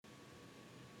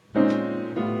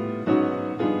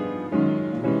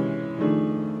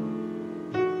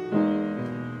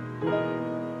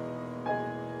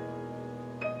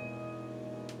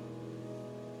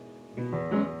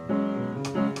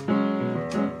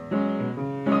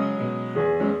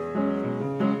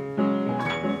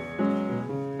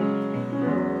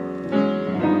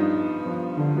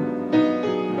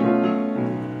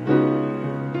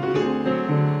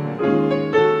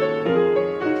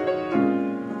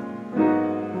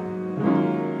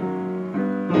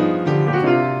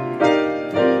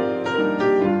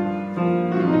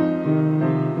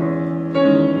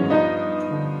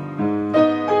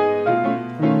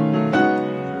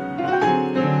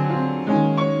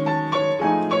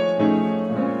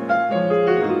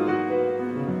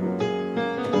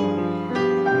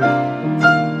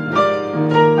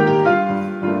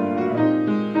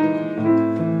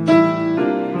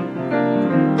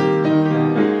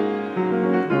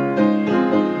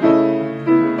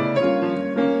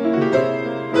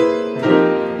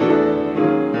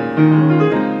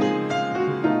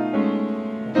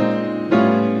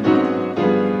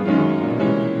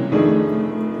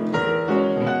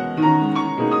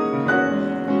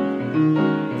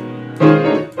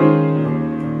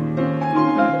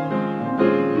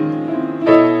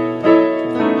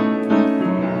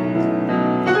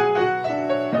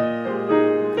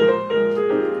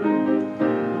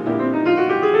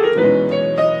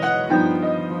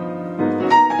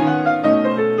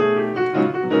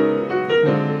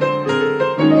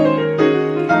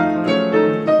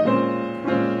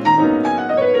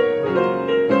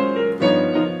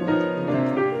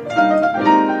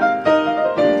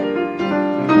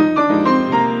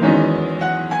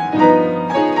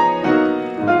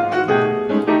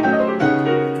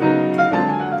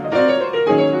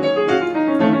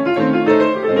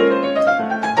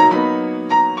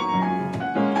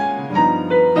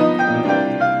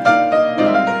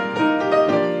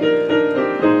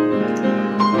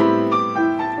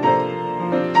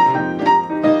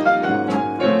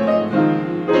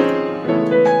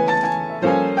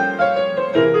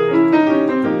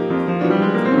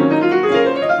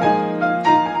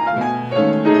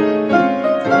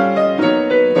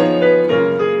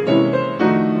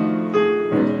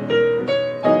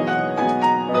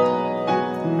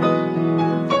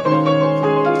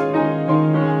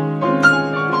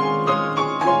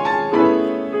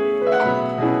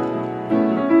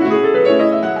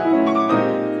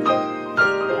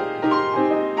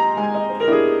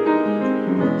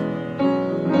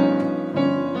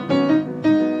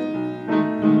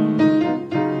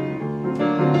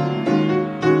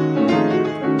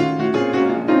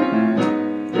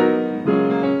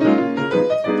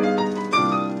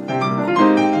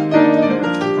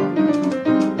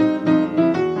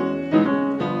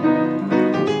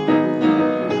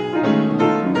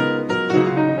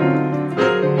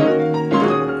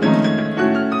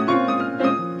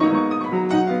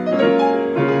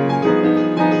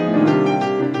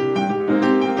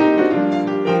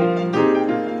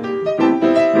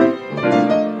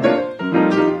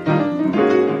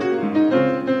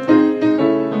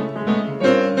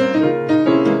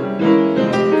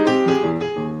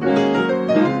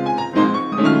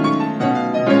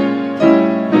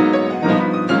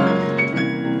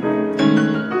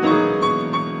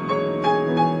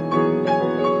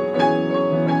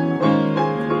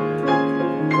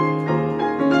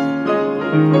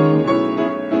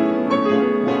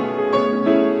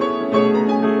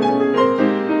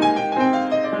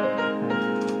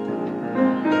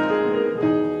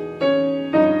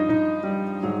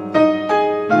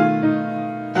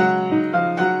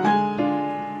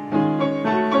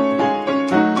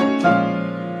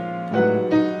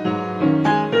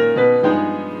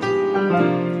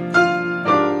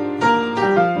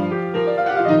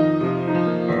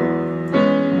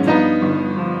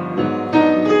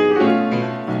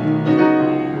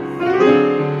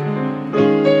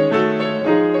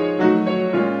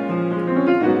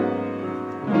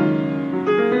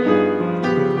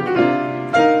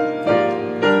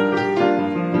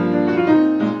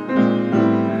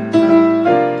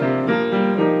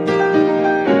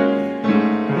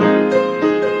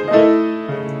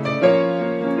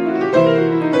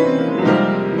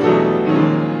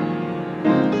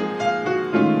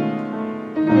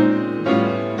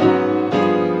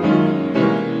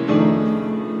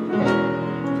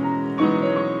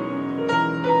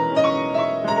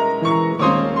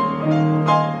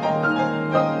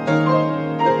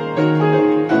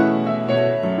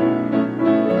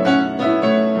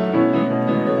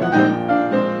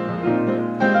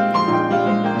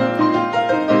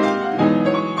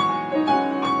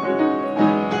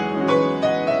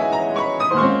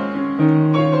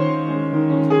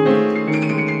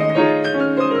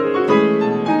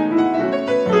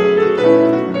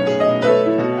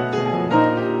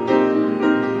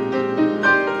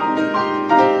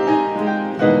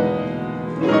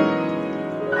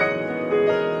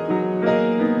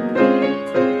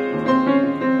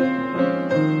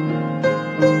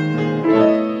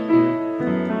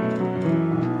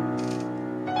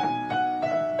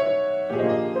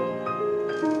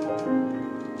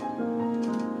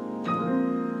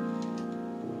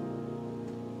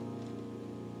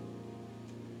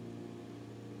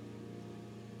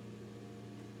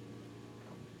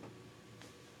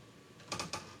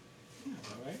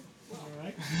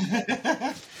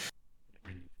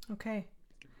 Okay.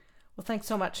 Well, thanks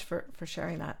so much for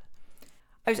sharing that.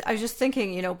 I was just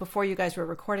thinking, before you guys were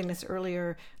recording this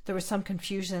earlier, there was some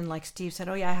confusion. Like Steve said,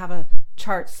 oh, yeah, I have a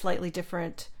chart slightly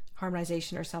different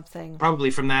harmonization or something. Probably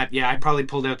from that. Yeah, I probably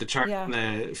pulled out the chart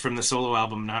Yeah. from the solo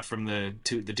album, not from the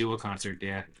duo concert.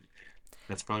 Yeah,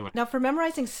 that's probably what. Now, for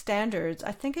memorizing standards,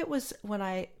 I think it was when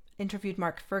I interviewed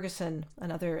Mark Ferguson,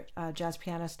 another jazz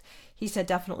pianist. He said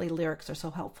definitely lyrics are so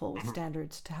helpful with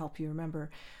standards to help you remember.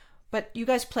 But you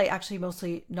guys play actually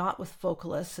mostly not with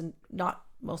vocalists and not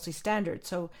mostly standard.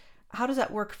 So how does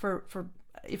that work for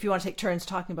if you want to take turns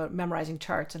talking about memorizing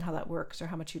charts and how that works or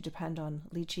how much you depend on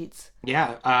lead sheets?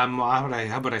 Yeah. Well, how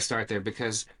about I start there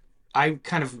because I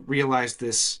kind of realized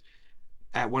this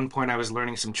at one point. I was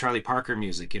learning some Charlie Parker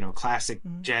music, classic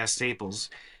Mm-hmm. jazz staples,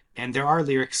 and there are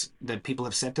lyrics that people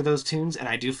have set to those tunes, and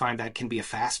I do find that can be a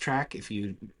fast track if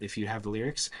you have the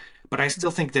lyrics. But I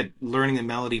still think that learning the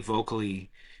melody vocally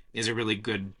is a really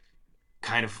good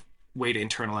kind of way to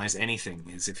internalize anything.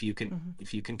 Is Mm-hmm.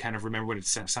 if you can kind of remember what it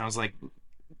sounds like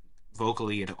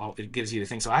vocally, it gives you the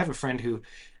thing. So I have a friend who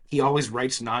he always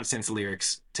writes nonsense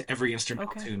lyrics to every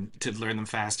instrumental Okay. tune to learn them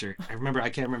faster. I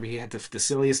can't remember, he had the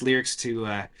silliest lyrics to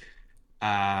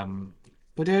um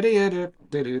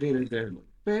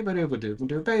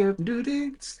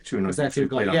Tune what's that tune you played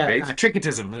called? on Yeah, bass.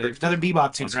 Tricketism, another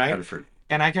bebop tune, That's right? Bedford.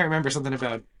 And I can't remember something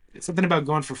about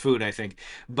going for food, I think.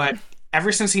 But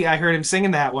ever since I heard him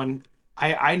singing that one,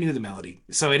 I knew the melody.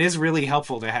 So it is really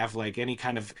helpful to have like any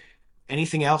kind of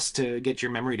anything else to get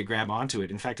your memory to grab onto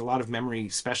it. In fact, a lot of memory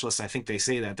specialists, I think they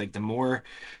say that like the more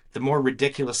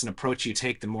ridiculous an approach you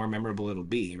take, the more memorable it'll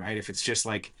be, right? If it's just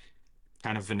like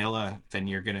kind of vanilla, then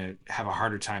you're gonna have a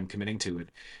harder time committing to it.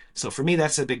 So for me,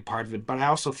 that's a big part of it. But I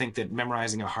also think that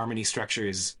memorizing a harmony structure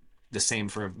is the same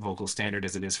for a vocal standard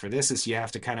as it is for this. Is you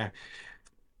have to kind of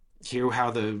hear how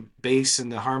the bass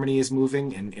and the harmony is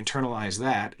moving and internalize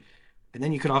that, and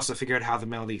then you could also figure out how the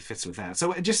melody fits with that.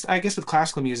 So it just, I guess with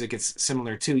classical music it's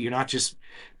similar too. You're not just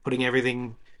putting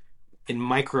everything in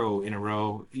micro in a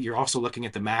row, you're also looking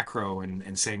at the macro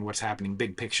and saying what's happening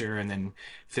big picture and then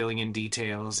filling in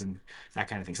details and that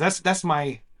kind of thing. So that's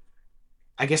my,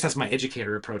 I guess that's my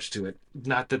educator approach to it.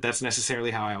 Not that that's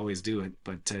necessarily how I always do it,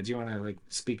 but do you want to like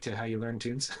speak to how you learn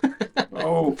tunes?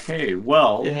 Okay,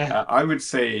 well, Yeah. I would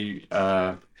say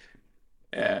uh,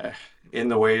 in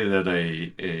the way that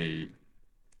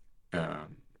uh,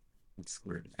 what's the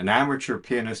word? An amateur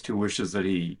pianist who wishes that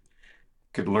he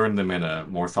could learn them in a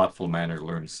more thoughtful manner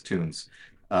learns tunes.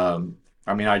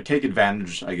 I mean, I take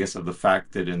advantage, I guess, of the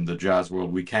fact that in the jazz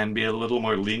world we can be a little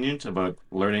more lenient about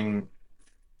learning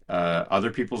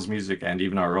other people's music and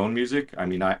even our own music. I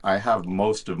mean, I have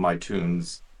most of my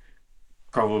tunes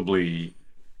probably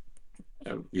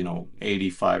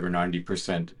 85 or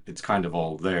 90%, it's kind of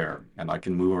all there, and I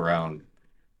can move around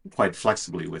quite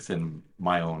flexibly within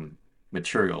my own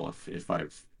material if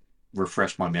I've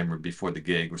refreshed my memory before the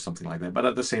gig or something like that. But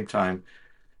at the same time,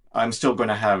 I'm still going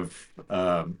to have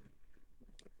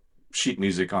sheet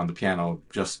music on the piano,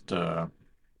 just like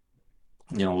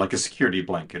a security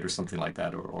blanket or something like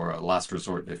that, or a last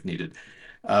resort if needed.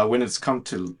 When it's come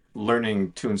to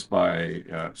learning tunes by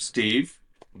Steve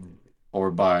or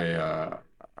by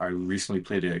I recently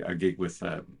played a gig with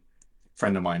a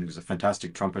friend of mine who's a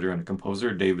fantastic trumpeter and a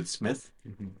composer, David Smith,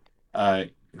 Mhm. uh,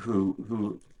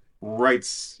 who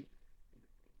writes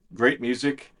great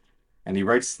music, and he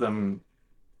writes them,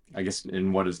 I guess,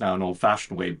 in what is now an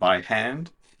old-fashioned way by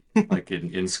hand, like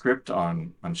in script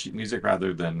on sheet music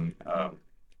rather than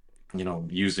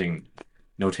using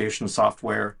notation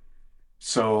software.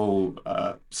 So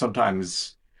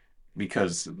sometimes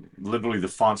because literally the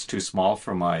font's too small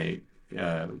for my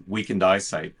weakened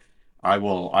eyesight, I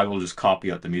will just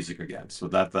copy out the music again. So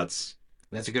That's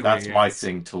a good way. that's Yeah. my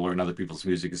thing to learn other people's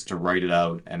music is to write it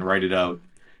out and write it out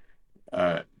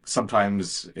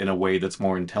sometimes in a way that's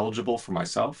more intelligible for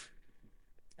myself.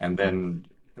 And then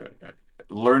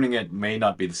learning it may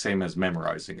not be the same as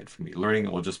memorizing it for me. Learning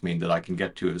it will just mean that I can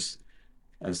get to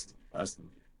as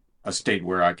a state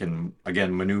where I can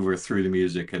again maneuver through the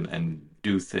music and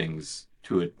do things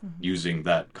to it Mm-hmm. using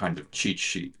that kind of cheat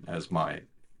sheet as my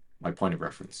point of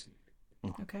reference.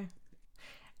 Okay.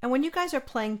 And when you guys are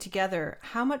playing together,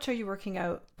 how much are you working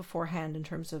out beforehand in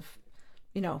terms of,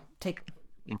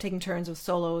 taking turns with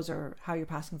solos or how you're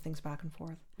passing things back and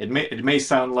forth? It may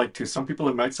sound like to some people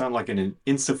it might sound like an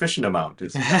insufficient amount.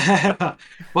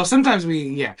 Well, sometimes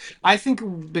yeah. I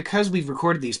think because we've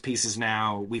recorded these pieces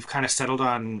now, we've kind of settled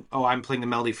on, oh, I'm playing the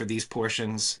melody for these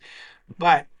portions.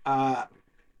 But uh,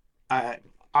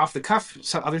 off the cuff,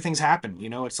 so other things happen.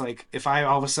 It's like if I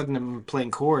all of a sudden am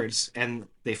playing chords and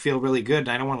they feel really good, and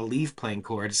I don't want to leave playing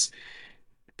chords.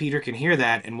 Peter can hear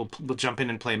that, and we'll jump in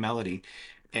and play melody.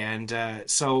 And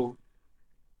so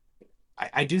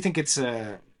I do think it's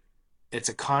a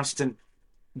constant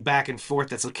back and forth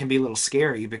that can be a little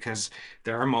scary, because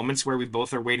there are moments where we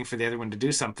both are waiting for the other one to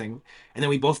do something, and then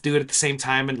we both do it at the same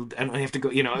time, and we have to go.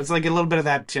 It's like a little bit of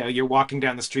that. You're walking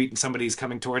down the street and somebody's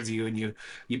coming towards you, and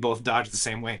you both dodge the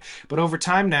same way. But over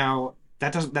time now,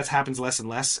 that happens less and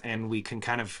less, and we can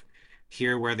kind of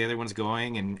hear where the other one's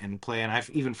going and play. And I've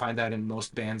even find that in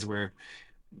most bands where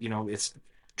it's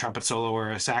trumpet solo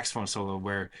or a saxophone solo,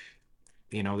 where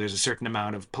there's a certain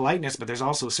amount of politeness, but there's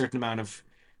also a certain amount of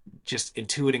just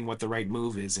intuiting what the right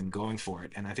move is and going for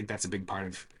it. And I think that's a big part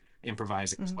of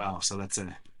improvising as well. So that's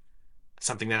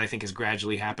something that I think has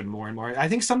gradually happened more and more. I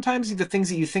think sometimes the things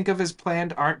that you think of as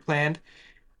planned aren't planned,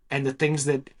 and the things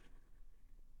that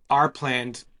are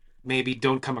planned maybe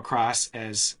don't come across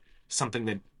as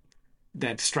something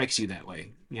that strikes you that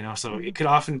way. So it could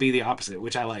often be the opposite,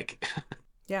 which I like.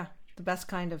 Yeah, the best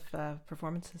kind of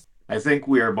performances. I think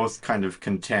we are both kind of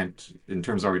content in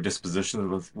terms of our disposition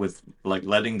with like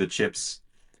letting the chips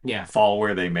Yeah. fall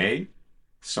where they may.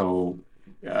 So,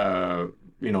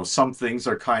 some things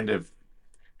are kind of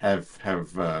have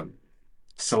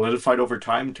solidified over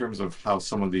time in terms of how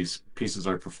some of these pieces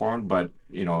are performed. But,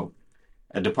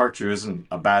 a departure isn't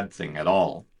a bad thing at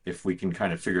all if we can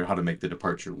kind of figure out how to make the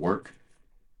departure work.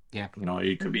 Yeah.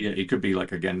 It could be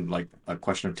like, again, like a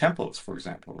question of tempos, for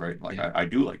example, right? Like Yeah. I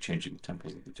do like changing the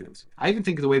tempos of the tunes. I even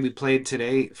think the way we played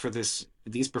today for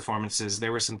these performances,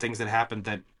 there were some things that happened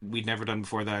that we'd never done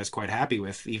before that I was quite happy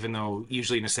with, even though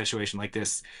usually in a situation like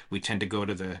this, we tend to go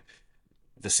to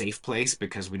the safe place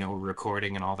because we know we're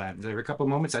recording and all that. There were a couple of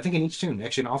moments, I think in each tune,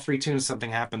 actually in all three tunes,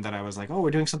 something happened that I was like, oh,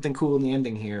 we're doing something cool in the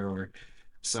ending here. Or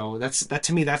so that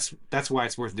to me, that's why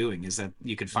it's worth doing, is that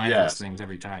you could find those Yes. things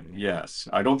every time. Yes.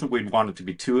 I don't think we'd want it to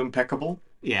be too impeccable,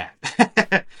 Yeah.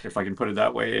 if I can put it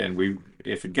that way. And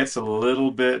if it gets a little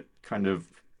bit kind of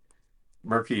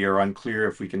murky or unclear,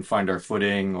 if we can find our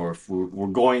footing, or if we're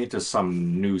going into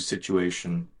some new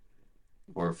situation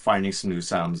or finding some new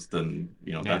sounds, then,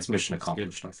 that's mission that's good.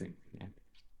 accomplished, I think. Yeah.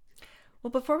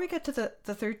 Well, before we get to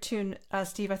the third tune,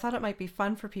 Steve, I thought it might be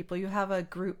fun for people. You have a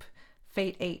group,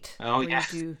 Fate 8, Oh, where yeah.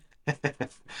 you do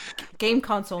game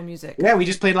console music. Yeah, we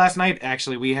just played last night,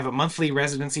 actually. We have a monthly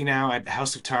residency now at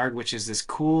House of Targ, which is this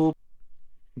cool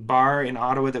bar in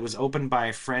Ottawa that was opened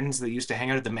by friends that used to hang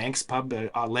out at the Manx pub,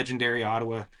 a legendary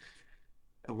Ottawa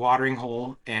watering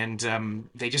hole. And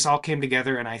they just all came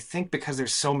together. And I think because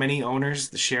there's so many owners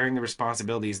sharing the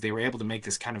responsibilities, they were able to make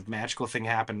this kind of magical thing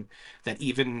happen that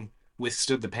even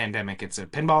withstood the pandemic. It's a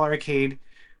pinball arcade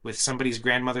with somebody's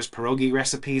grandmother's pierogi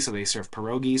recipe, so they serve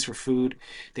pierogies for food.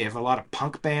 They have a lot of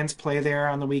punk bands play there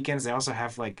on the weekends. They also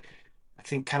have, like, I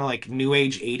think kind of like new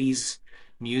age 80s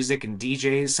music and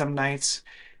DJs some nights.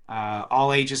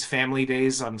 All ages family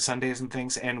days on Sundays and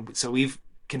things. And so we've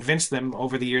convinced them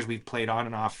over the years. We've played on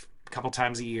and off a couple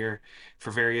times a year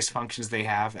for various functions they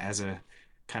have as a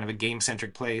kind of a game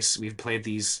centric place. We've played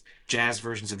these jazz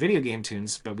versions of video game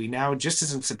tunes, but we now, just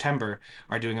as in September,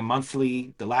 are doing a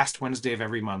monthly, the last Wednesday of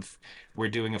every month, we're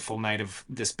doing a full night of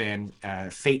this band,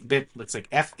 Fate Bit. It's like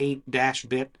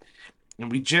F8-bit. And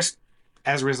we just,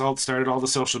 as a result, started all the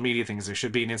social media things. There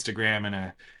should be an Instagram and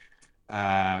a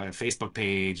Facebook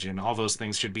page, and all those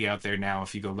things should be out there now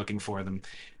if you go looking for them.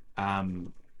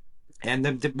 Um, and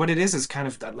what it is kind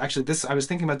of, actually, this, I was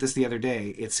thinking about this the other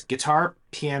day. It's guitar,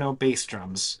 piano, bass,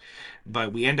 drums,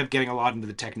 but we end up getting a lot into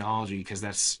the technology because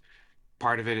that's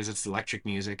part of it, is it's electric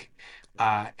music.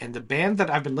 And the band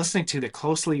that I've been listening to that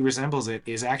closely resembles it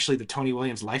is actually the Tony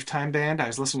Williams Lifetime Band. I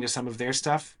was listening to some of their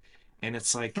stuff, and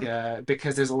it's like,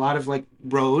 because there's a lot of like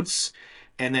Rhodes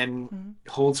and then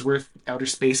Holdsworth outer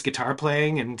space guitar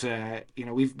playing, and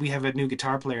we have a new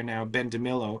guitar player now, Ben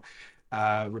DeMillo,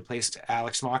 replaced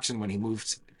Alex Moxon when he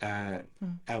moved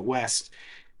out west.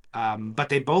 But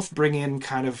they both bring in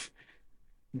kind of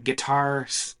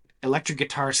electric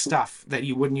guitar stuff that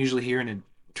you wouldn't usually hear in a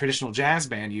traditional jazz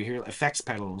band. You hear effects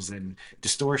pedals and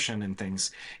distortion and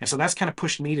things. And so that's kind of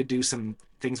pushed me to do some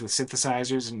things with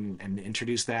synthesizers and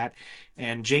introduce that.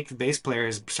 And Jake, the bass player,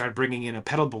 has started bringing in a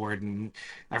pedal board, and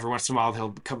every once in a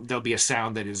while there'll be a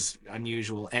sound that is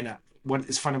unusual. And what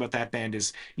is fun about that band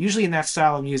is usually in that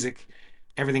style of music,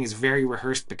 everything is very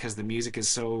rehearsed because the music is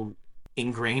so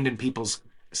ingrained in people's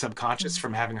subconscious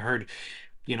from having heard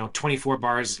 24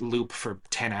 bars loop for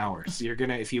 10 hours.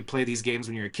 If you play these games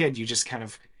when you're a kid, you just kind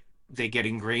of, they get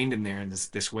ingrained in there in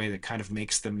this way that kind of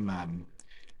makes them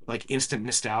like instant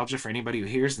nostalgia for anybody who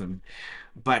hears them.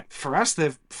 But for us,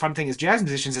 the fun thing as jazz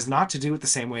musicians is not to do it the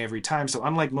same way every time. So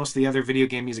unlike most of the other video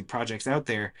game music projects out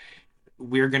there,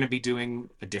 we're going to be doing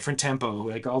a different tempo,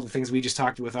 like all the things we just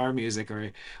talked with our music,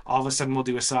 or all of a sudden we'll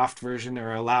do a soft version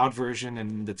or a loud version,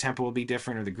 and the tempo will be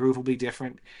different or the groove will be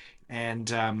different.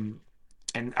 And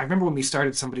I remember when we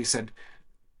started, somebody said,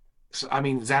 so, I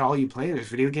mean, is that all you play? There's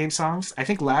video game songs? I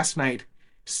think last night,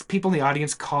 people in the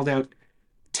audience called out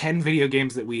 10 video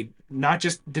games that we not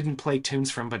just didn't play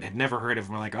tunes from, but had never heard of.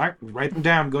 And we're like, all right, write them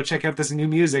down, go check out this new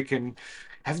music. And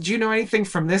do you know anything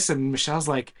from this? And Michelle's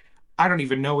like, I don't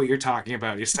even know what you're talking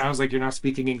about. It sounds like you're not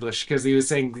speaking English, because he was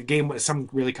saying the game was some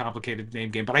really complicated name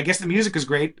game. But I guess the music is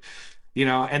great,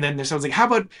 And then someone's like, how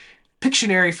about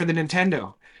Pictionary for the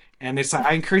Nintendo? And it's like,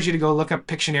 I encourage you to go look up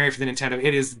Pictionary for the Nintendo.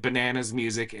 It is bananas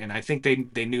music, and I think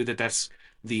they knew that that's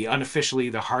the unofficially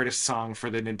the hardest song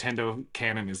for the Nintendo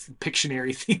canon is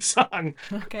Pictionary theme song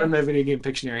from the video game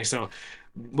Pictionary. So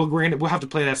we'll have to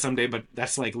play that someday, but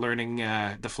that's like learning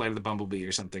the Flight of the Bumblebee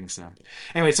or something. So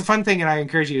anyway, it's a fun thing, and I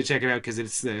encourage you to check it out, because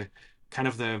it's the kind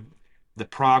of the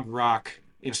prog rock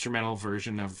instrumental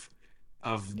version of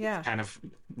kind of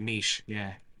niche.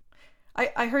 Yeah.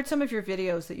 I heard some of your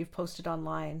videos that you've posted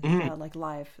online, like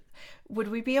live. Would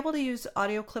we be able to use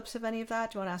audio clips of any of that?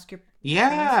 Do you want to ask your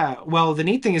Yeah. Friends? Well, the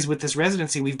neat thing is with this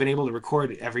residency, we've been able to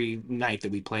record every night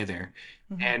that we play there.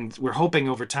 Mm-hmm. And we're hoping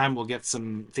over time we'll get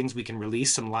some things we can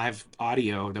release, some live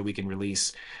audio that we can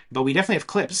release. But we definitely have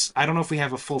clips. I don't know if we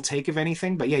have a full take of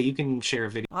anything, but yeah, you can share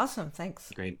a video. Awesome.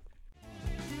 Thanks. Great.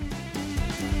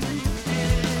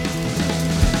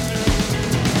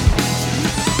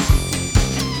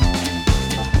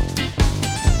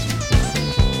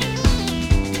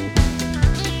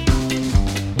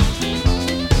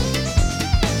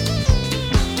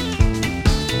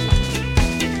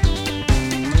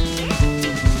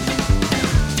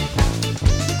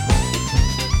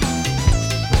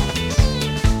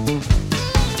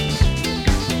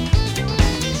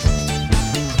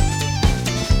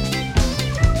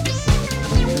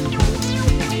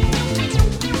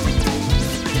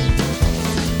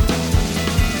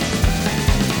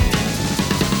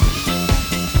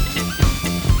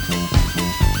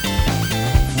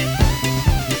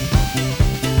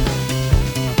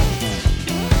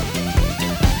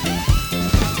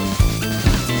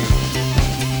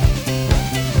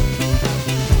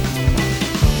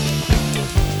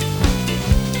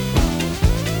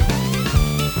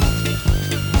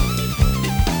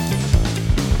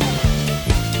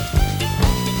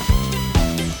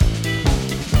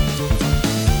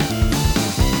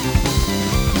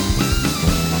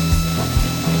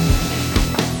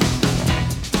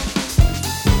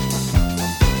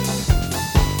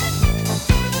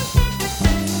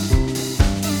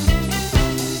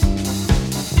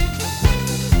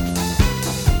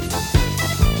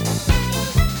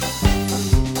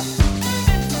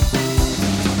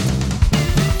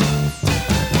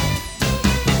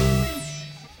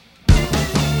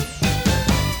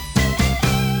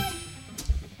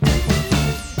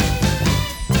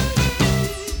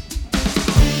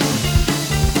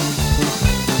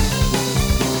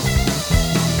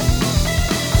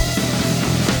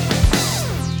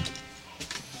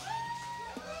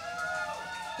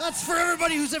 That's for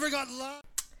everybody who's ever got love.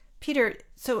 Peter,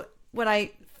 so when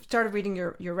I started reading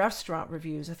your restaurant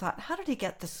reviews, I thought, how did he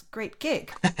get this great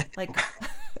gig? Like,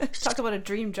 talk about a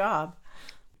dream job.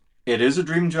 It is a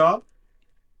dream job,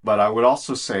 but I would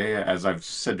also say, as I've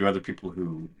said to other people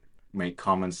who make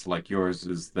comments like yours,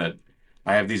 is that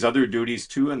I have these other duties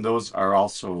too, and those are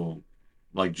also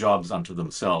like jobs unto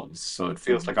themselves. So it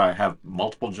feels like I have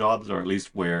multiple jobs, or at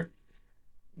least wear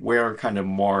kind of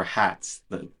more hats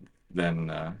than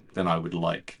I would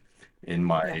like in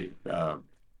my.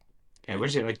 Yeah, what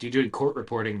is it like? You doing court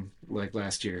reporting like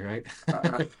last year,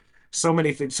 right? So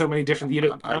many things, so many different.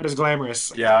 Not as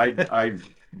glamorous. Yeah, I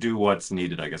do what's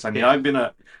needed, I guess. I mean, I've been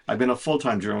a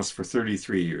full-time journalist for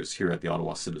 33 years here at the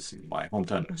Ottawa Citizen, my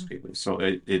hometown newspaper. So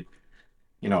it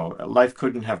life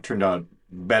couldn't have turned out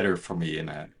better for me in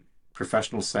a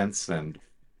professional sense. And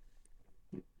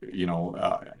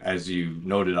as you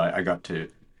noted, I got to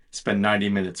spend 90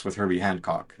 minutes with Herbie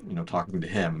Hancock, talking to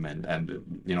him, and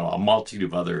a multitude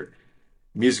of other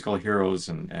musical heroes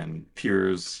and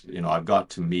peers, I've got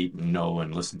to meet and know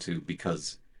and listen to,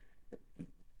 because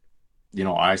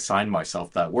I assigned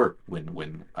myself that work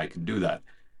when I could do that.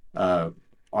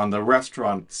 On the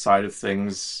restaurant side of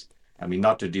things, I mean,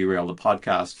 not to derail the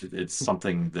podcast, it's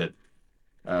something that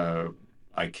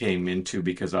I came into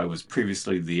because I was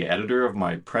previously the editor of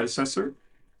my predecessor,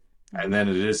 and then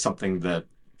it is something that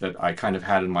I kind of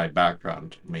had in my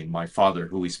background. I mean, my father,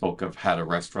 who we spoke of, had a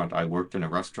restaurant. I worked in a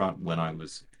restaurant when I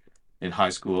was in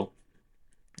high school.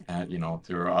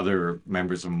 There are other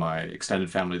members of my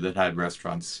extended family that had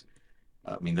restaurants.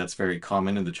 I mean, that's very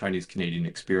common in the Chinese Canadian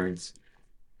experience.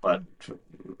 But,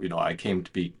 I came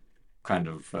to be kind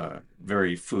of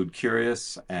very food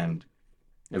curious, and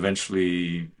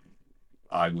eventually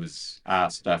I was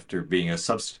asked after being a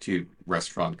substitute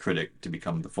restaurant critic to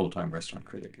become the full-time restaurant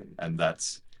critic, and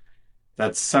that's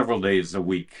several days a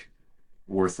week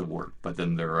worth of work. But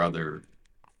then there are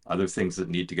other things that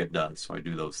need to get done, so I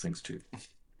do those things too.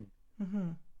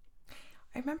 Mm-hmm.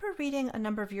 I remember reading a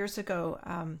number of years ago,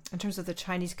 in terms of the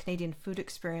Chinese Canadian food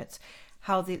experience,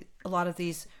 how a lot of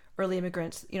these early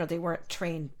immigrants, they weren't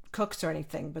trained cooks or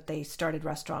anything, but they started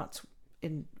restaurants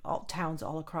in all towns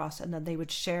all across, and then they would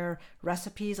share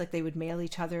recipes, like they would mail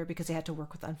each other because they had to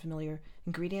work with unfamiliar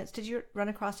ingredients. Did you run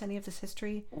across any of this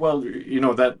history? Well,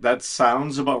 that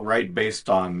sounds about right based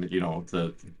on,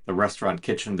 the restaurant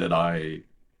kitchen that I,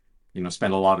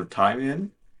 spent a lot of time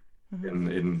in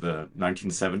in the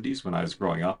 1970s when I was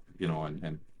growing up,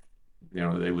 and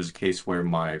it was a case where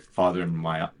my father and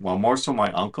more so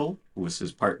my uncle, who was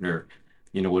his partner,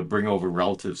 would bring over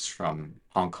relatives from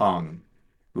Hong Kong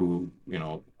who,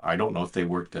 I don't know if they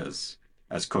worked as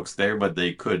cooks there, but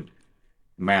they could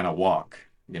man a wok,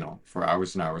 for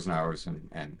hours and hours and hours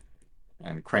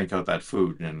and crank out that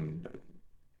food. And,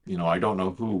 I don't know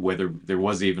whether there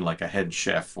was even like a head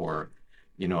chef or,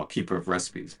 a keeper of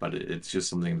recipes, but it's just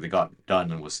something that got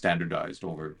done and was standardized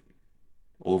over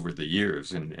the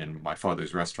years in my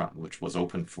father's restaurant, which was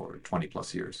open for 20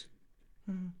 plus years.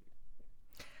 Mm-hmm.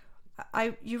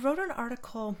 You wrote an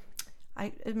article,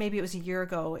 maybe it was a year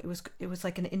ago. It was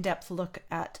like an in-depth look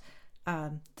at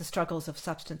the struggles of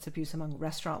substance abuse among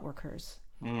restaurant workers.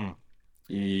 Mm.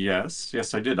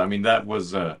 Yes, I did. I mean, that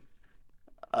was a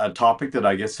topic that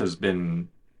I guess has been,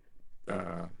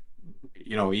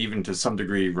 even to some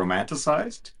degree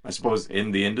romanticized, I suppose,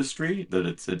 in the industry, that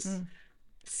it's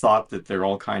thought that they're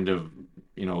all kind of,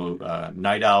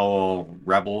 night owl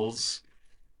rebels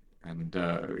and,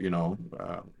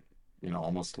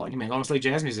 almost like... You mean almost like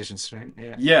jazz musicians, right?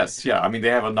 Yeah. Yes, yeah. I mean, they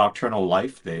have a nocturnal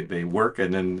life. They work,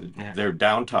 and then their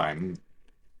downtime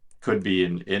could be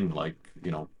in like,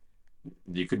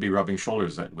 you could be rubbing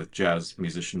shoulders with jazz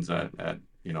musicians at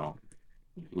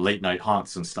late night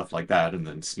haunts and stuff like that, and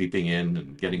then sleeping in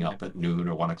and getting up at noon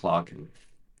or 1 o'clock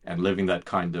and living that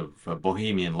kind of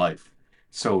bohemian life.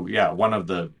 So yeah, one of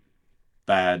the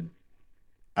bad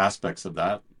aspects of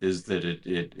that is that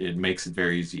it makes it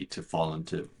very easy to fall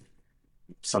into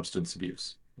substance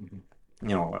abuse.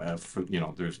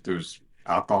 There's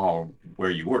alcohol where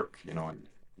you work, and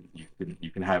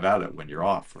you can have at it when you're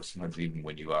off, or sometimes even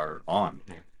when you are on.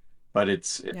 But it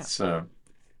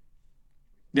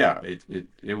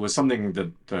was something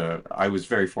that I was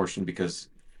very fortunate because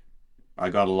I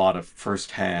got a lot of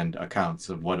firsthand accounts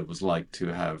of what it was like to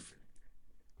have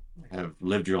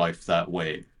lived your life that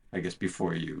way, I guess,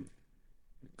 before you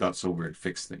got sober and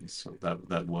fixed things. So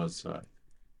that was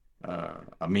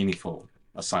a meaningful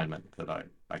assignment that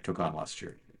I took on last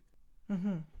year.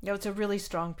 Mm-hmm. Yeah, it's a really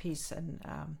strong piece, and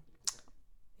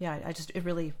it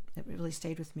really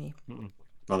stayed with me. Mm-hmm.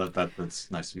 Well,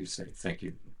 that's nice of you to say. Thank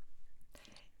you.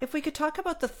 If we could talk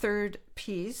about the third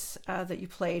piece that you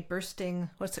played,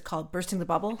 what's it called? Bursting the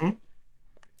Bubble? Mm-hmm.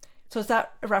 So is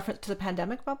that a reference to the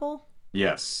pandemic bubble?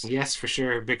 Yes. Yes, for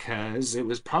sure, because it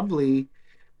was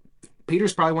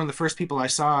Peter's probably one of the first people I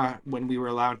saw when we were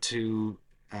allowed to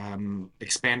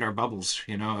expand our bubbles,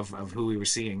 of who we were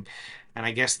seeing. And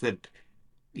I guess that,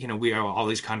 we have all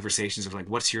these conversations of like,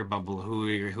 what's your bubble?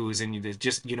 Who's in you?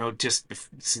 Just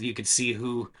so you could see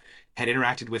who had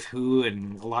interacted with who.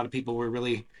 And a lot of people were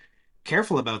really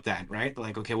careful about that, right?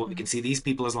 Like, okay, well, we can see these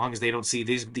people as long as they don't see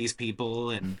these people.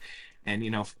 And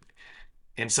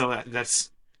so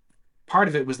that's part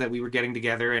of it, was that we were getting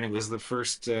together, and it was the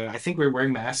first, I think we were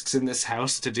wearing masks in this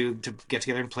house to get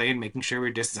together and play, and making sure we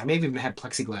were distanced. I may have even had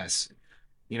plexiglass.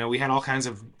 We had all kinds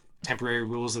of temporary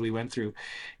rules that we went through.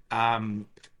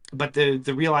 But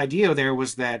the real idea there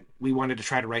was that we wanted to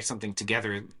try to write something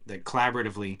together, that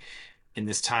collaboratively, in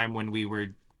this time when we were,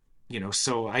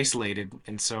 so isolated.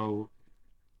 And so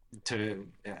to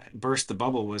burst the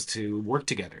bubble was to work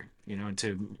together,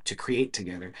 to create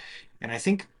together. And I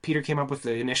think Peter came up with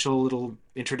the initial little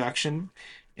introduction,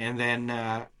 and then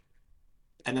I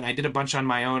did a bunch on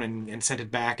my own and sent it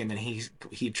back. And then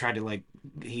he tried to,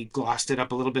 he glossed it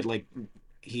up a little bit,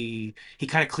 he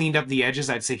kind of cleaned up the edges.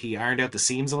 I'd say he ironed out the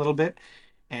seams a little bit.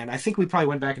 And I think we probably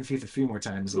went back and forth a few more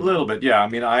times. A little bit, yeah. I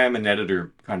mean, I am an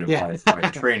editor kind of by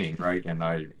training, right? And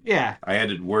I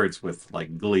edit words with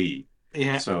glee.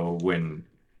 Yeah. So when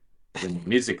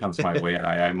music comes my way,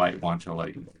 I might want to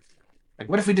like,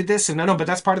 what if we did this? And no, but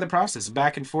that's part of the process,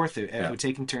 back and forth, we're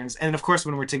taking turns. And of course,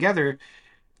 when we're together,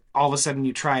 all of a sudden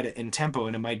you try it in tempo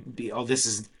and it might be, oh, this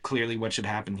is clearly what should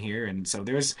happen here. And so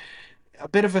there's a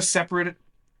bit of a separate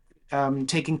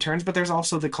taking turns, but there's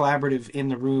also the collaborative in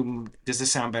the room. Does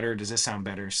this sound better? Does this sound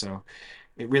better? So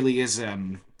it really is. It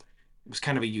was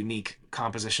kind of a unique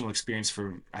compositional experience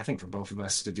for, I think, for both of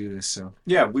us to do this. So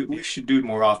Yeah, we should do it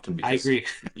more often I because agree.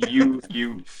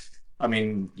 you I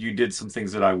mean, you did some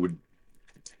things that I would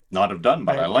not have done,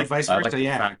 but Vice I like versa, the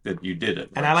yeah. fact that you did it.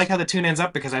 And right? I like how the tune ends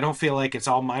up because I don't feel like it's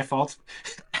all my fault.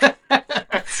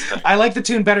 I like the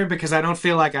tune better because I don't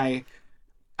feel like I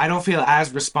don't feel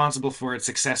as responsible for its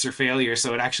success or failure.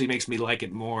 So it actually makes me like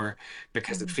it more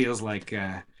because it feels like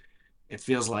I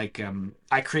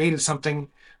created something,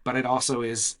 but it also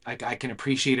is I can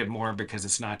appreciate it more because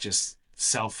it's not just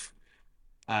self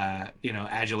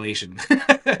adulation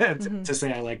to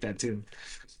say I like that tune.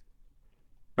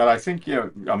 But I think, yeah,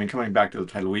 I mean, coming back to the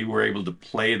title, we were able to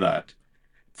play that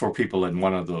for people in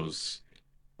one of those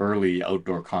early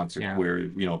outdoor concerts Yeah. where,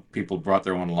 people brought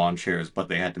their own lawn chairs, but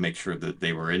they had to make sure that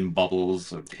they were in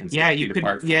bubbles and 6 Yeah, you feet could.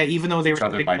 apart Yeah, from even though they were each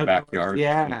other sitting by outdoors. backyard.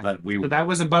 Yeah, That we so that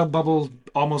was a bubble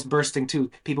almost bursting too.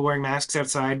 People wearing masks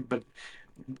outside, but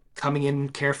coming in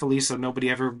carefully so nobody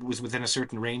ever was within a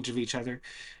certain range of each other.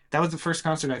 That was the first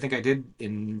concert I think I did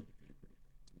in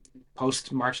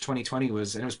post March 2020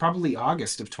 and it was probably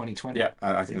August of 2020. Yeah,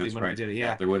 I think that's when we right. did it. Yeah,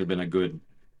 Yeah, there would have been a good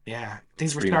yeah.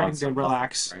 Things were 3 starting months to of nothing,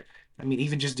 relax. right? I mean,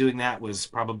 even just doing that was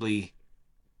probably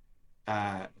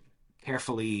uh,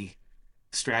 carefully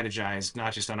strategized,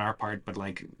 not just on our part, but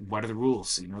like, what are the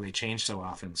rules? They change so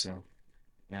often. So,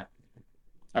 yeah.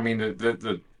 I mean,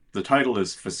 the title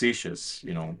is facetious,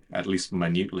 at least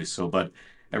minutely so, but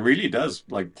it really does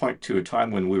like point to a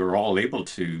time when we were all able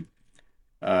to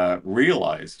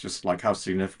realize just like how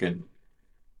significant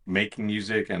making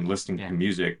music and listening Yeah. to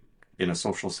music in a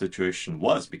social situation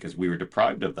was because we were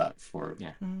deprived of that for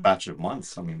Yeah. a batch of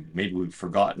months. I mean, maybe we've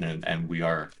forgotten and we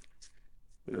are.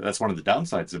 That's one of the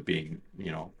downsides of being,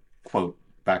 quote,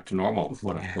 back to normal,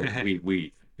 quote unquote.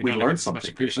 We don't have learned as much something at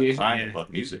the appreciation, time yeah.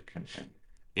 about music and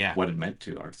Yeah. what it meant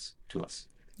to us.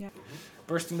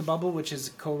 Bursting the Bubble, which is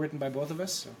co-written by both of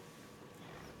us. So.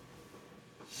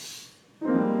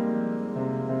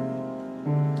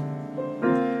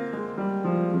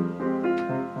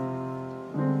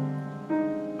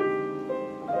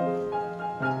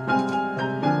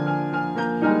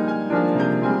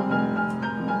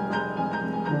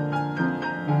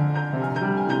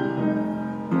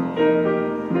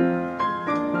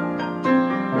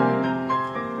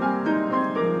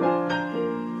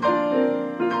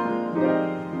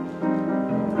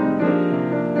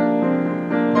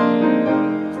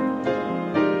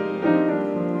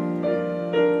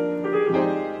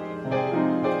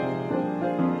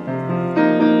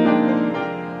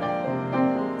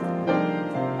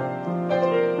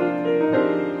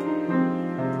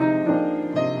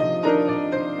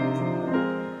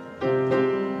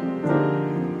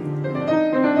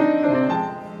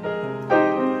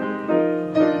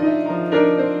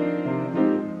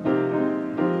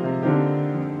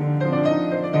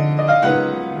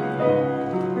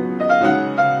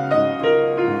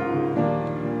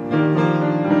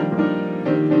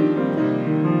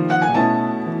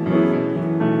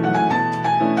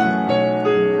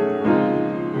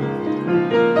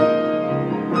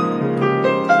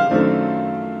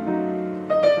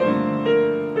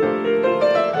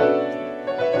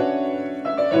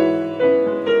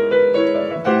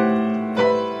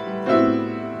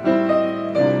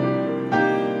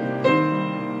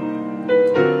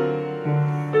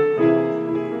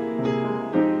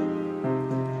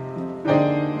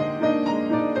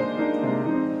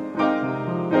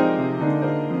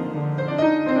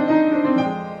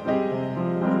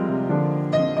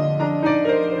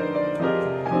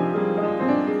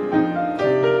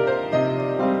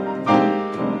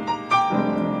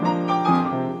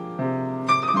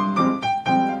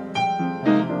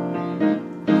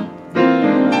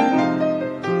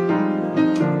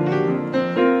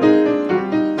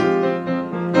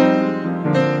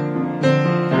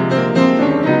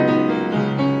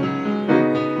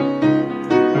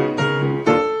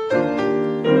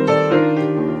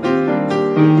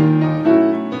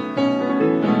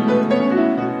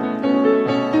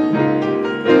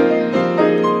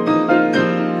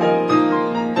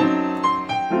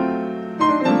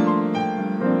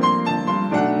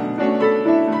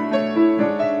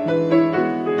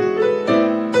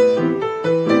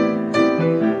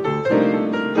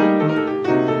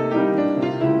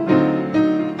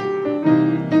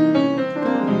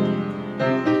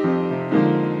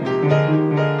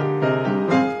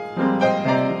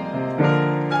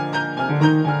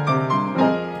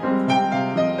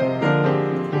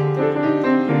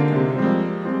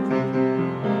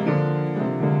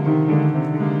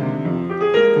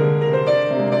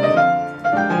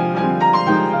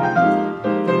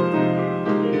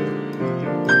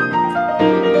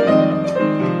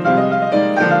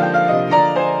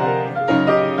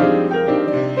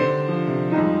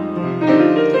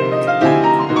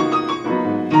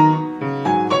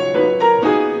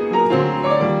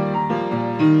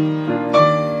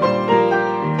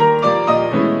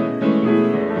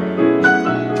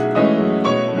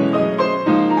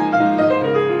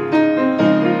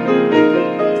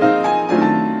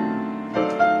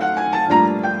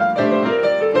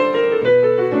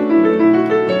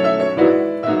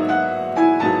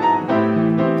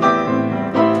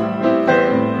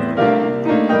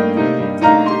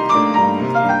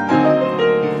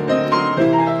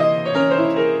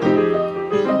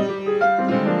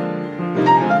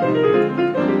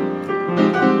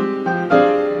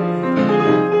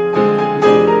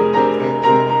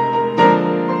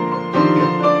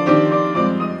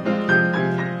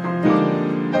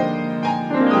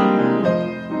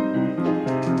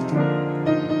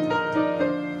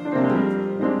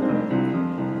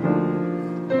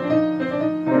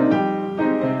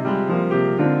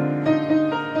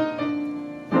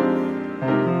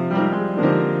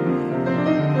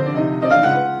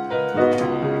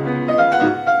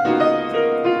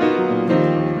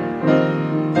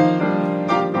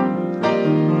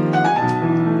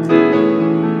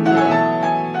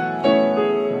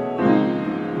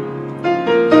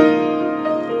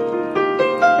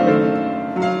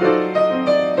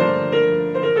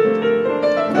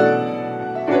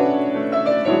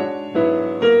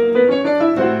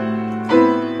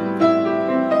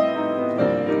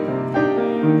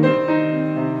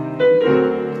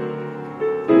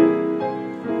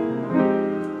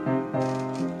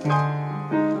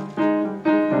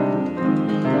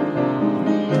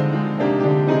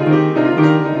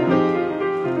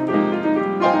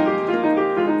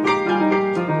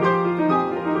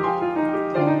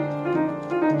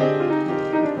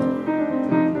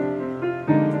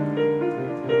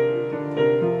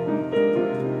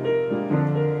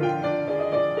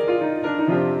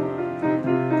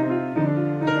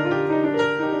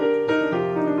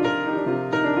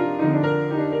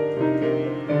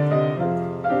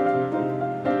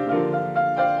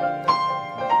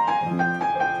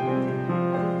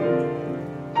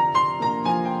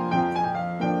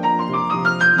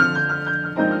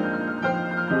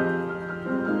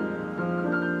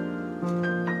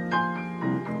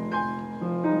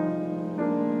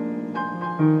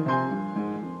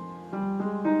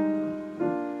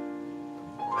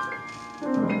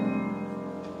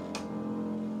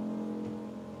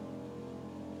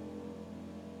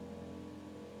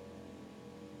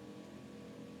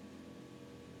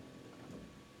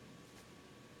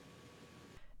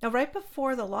 Now, right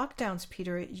before the lockdowns,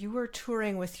 Peter, you were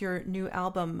touring with your new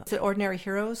album. Is it Ordinary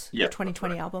Heroes? Yeah, Your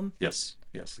 2020 album? Yes,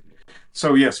 yes.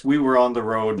 So yes, we were on the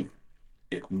road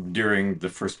during the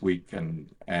first week and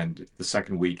the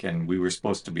second week, and we were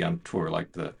supposed to be on tour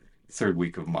like the third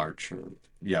week of March. Or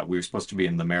yeah, we were supposed to be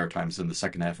in the Maritimes in the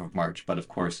second half of March, but of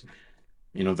course,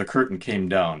 the curtain came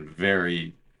down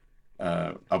very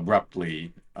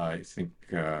abruptly. I think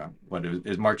what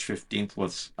is March 15th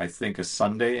was, I think, a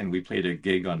Sunday, and we played a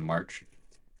gig on March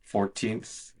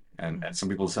 14th, and some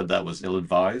people said that was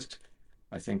ill-advised.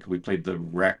 I think we played the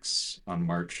Rex on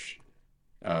March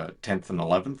 10th and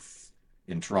 11th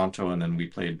in Toronto, and then we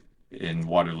played in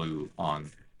Waterloo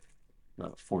on the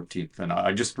 14th. And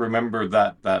I just remember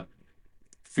that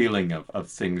feeling of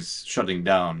things shutting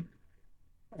down.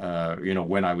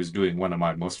 When I was doing one of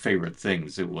my most favorite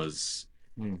things, it was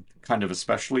kind of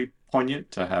especially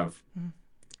poignant to have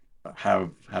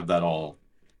that all.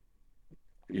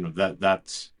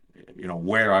 That's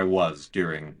where I was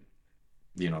during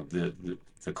the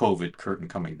COVID curtain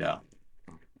coming down.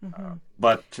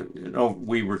 But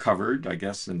we recovered, I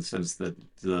guess, in the sense that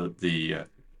the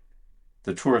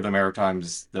tour of the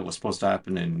Maritimes that was supposed to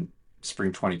happen in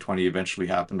spring 2020 eventually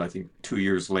happened, I think, 2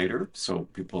 years later. So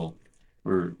people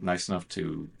were nice enough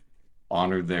to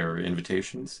honor their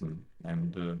invitations,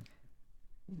 and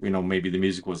maybe the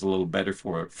music was a little better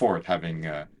for it having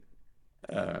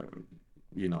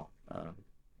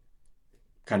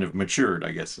kind of matured,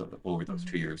 I guess, over those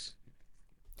 2 years.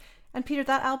 And Peter,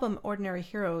 that album, Ordinary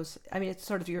Heroes, I mean, it's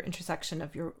sort of your intersection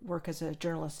of your work as a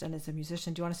journalist and as a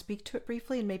musician. Do you want to speak to it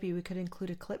briefly, and maybe we could include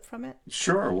a clip from it?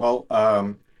 Sure. Well,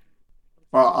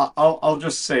 I'll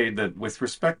just say that with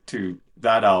respect to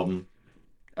that album,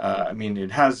 I mean,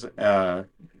 it has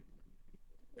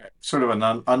sort of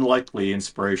an unlikely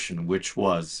inspiration, which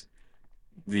was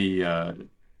the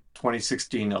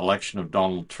 2016 election of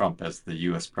Donald Trump as the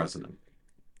U.S. president.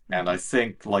 And I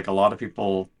think, like a lot of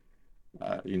people,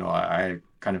 I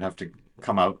kind of have to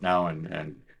come out now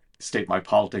and state my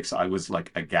politics. I was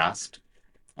like aghast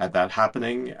at that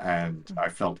happening, and I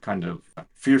felt kind of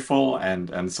fearful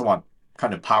and somewhat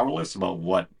kind of powerless about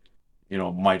what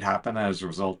might happen as a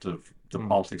result of the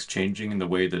politics changing in the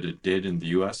way that it did in the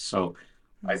U.S. So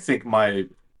I think my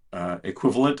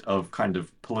equivalent of kind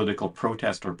of political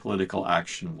protest or political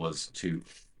action was to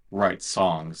write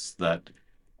songs that,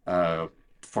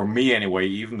 for me anyway,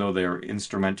 even though they're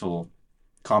instrumental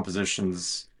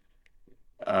compositions,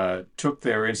 took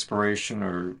their inspiration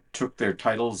or took their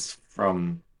titles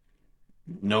from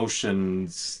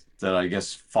notions that I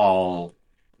guess fall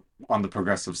on the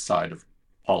progressive side of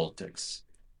politics.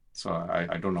 So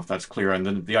I don't know if that's clear. And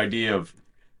then the idea of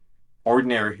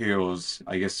ordinary heroes,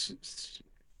 I guess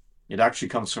it actually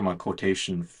comes from a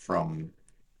quotation from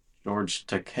George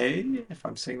Takei, if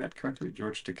I'm saying that correctly,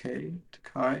 George Takei,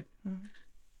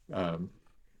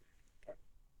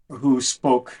 who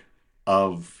spoke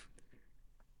of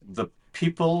the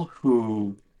people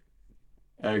who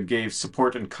gave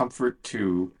support and comfort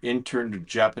to interned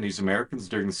Japanese Americans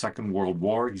during the Second World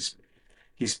War.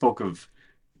 He spoke of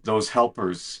those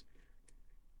helpers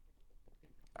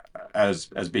as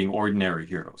being ordinary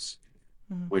heroes,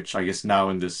 which I guess now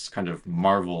in this kind of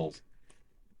Marvel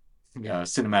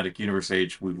cinematic universe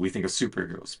age, we think of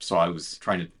superheroes. So I was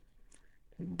trying to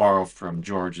borrow from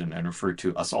George and refer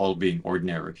to us all being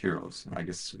ordinary heroes. I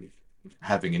guess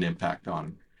having an impact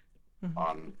on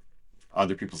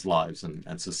other people's lives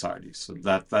and society. So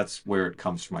that's where it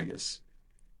comes from, I guess.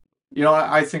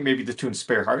 I think maybe the tune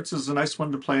Spare Hearts is a nice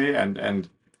one to play, and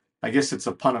I guess it's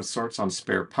a pun of sorts on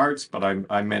spare parts, but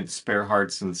I meant spare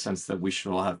hearts in the sense that we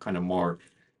should all have kind of more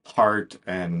heart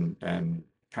and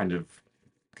kind of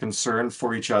concern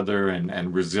for each other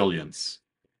and resilience.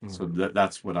 So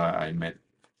that's what I meant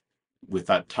with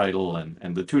that title,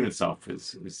 and the tune itself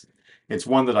is it's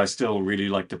one that I still really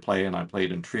like to play, and I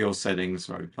played in trio settings,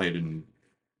 or I played in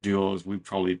duos. We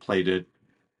probably played it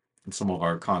in some of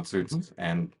our concerts,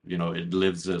 and it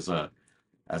lives as a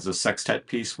sextet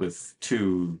piece with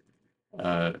two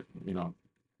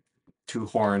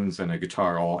horns and a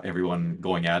guitar, everyone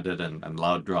going at it, and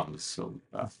loud drums. So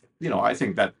I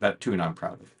think that tune I'm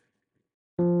proud of.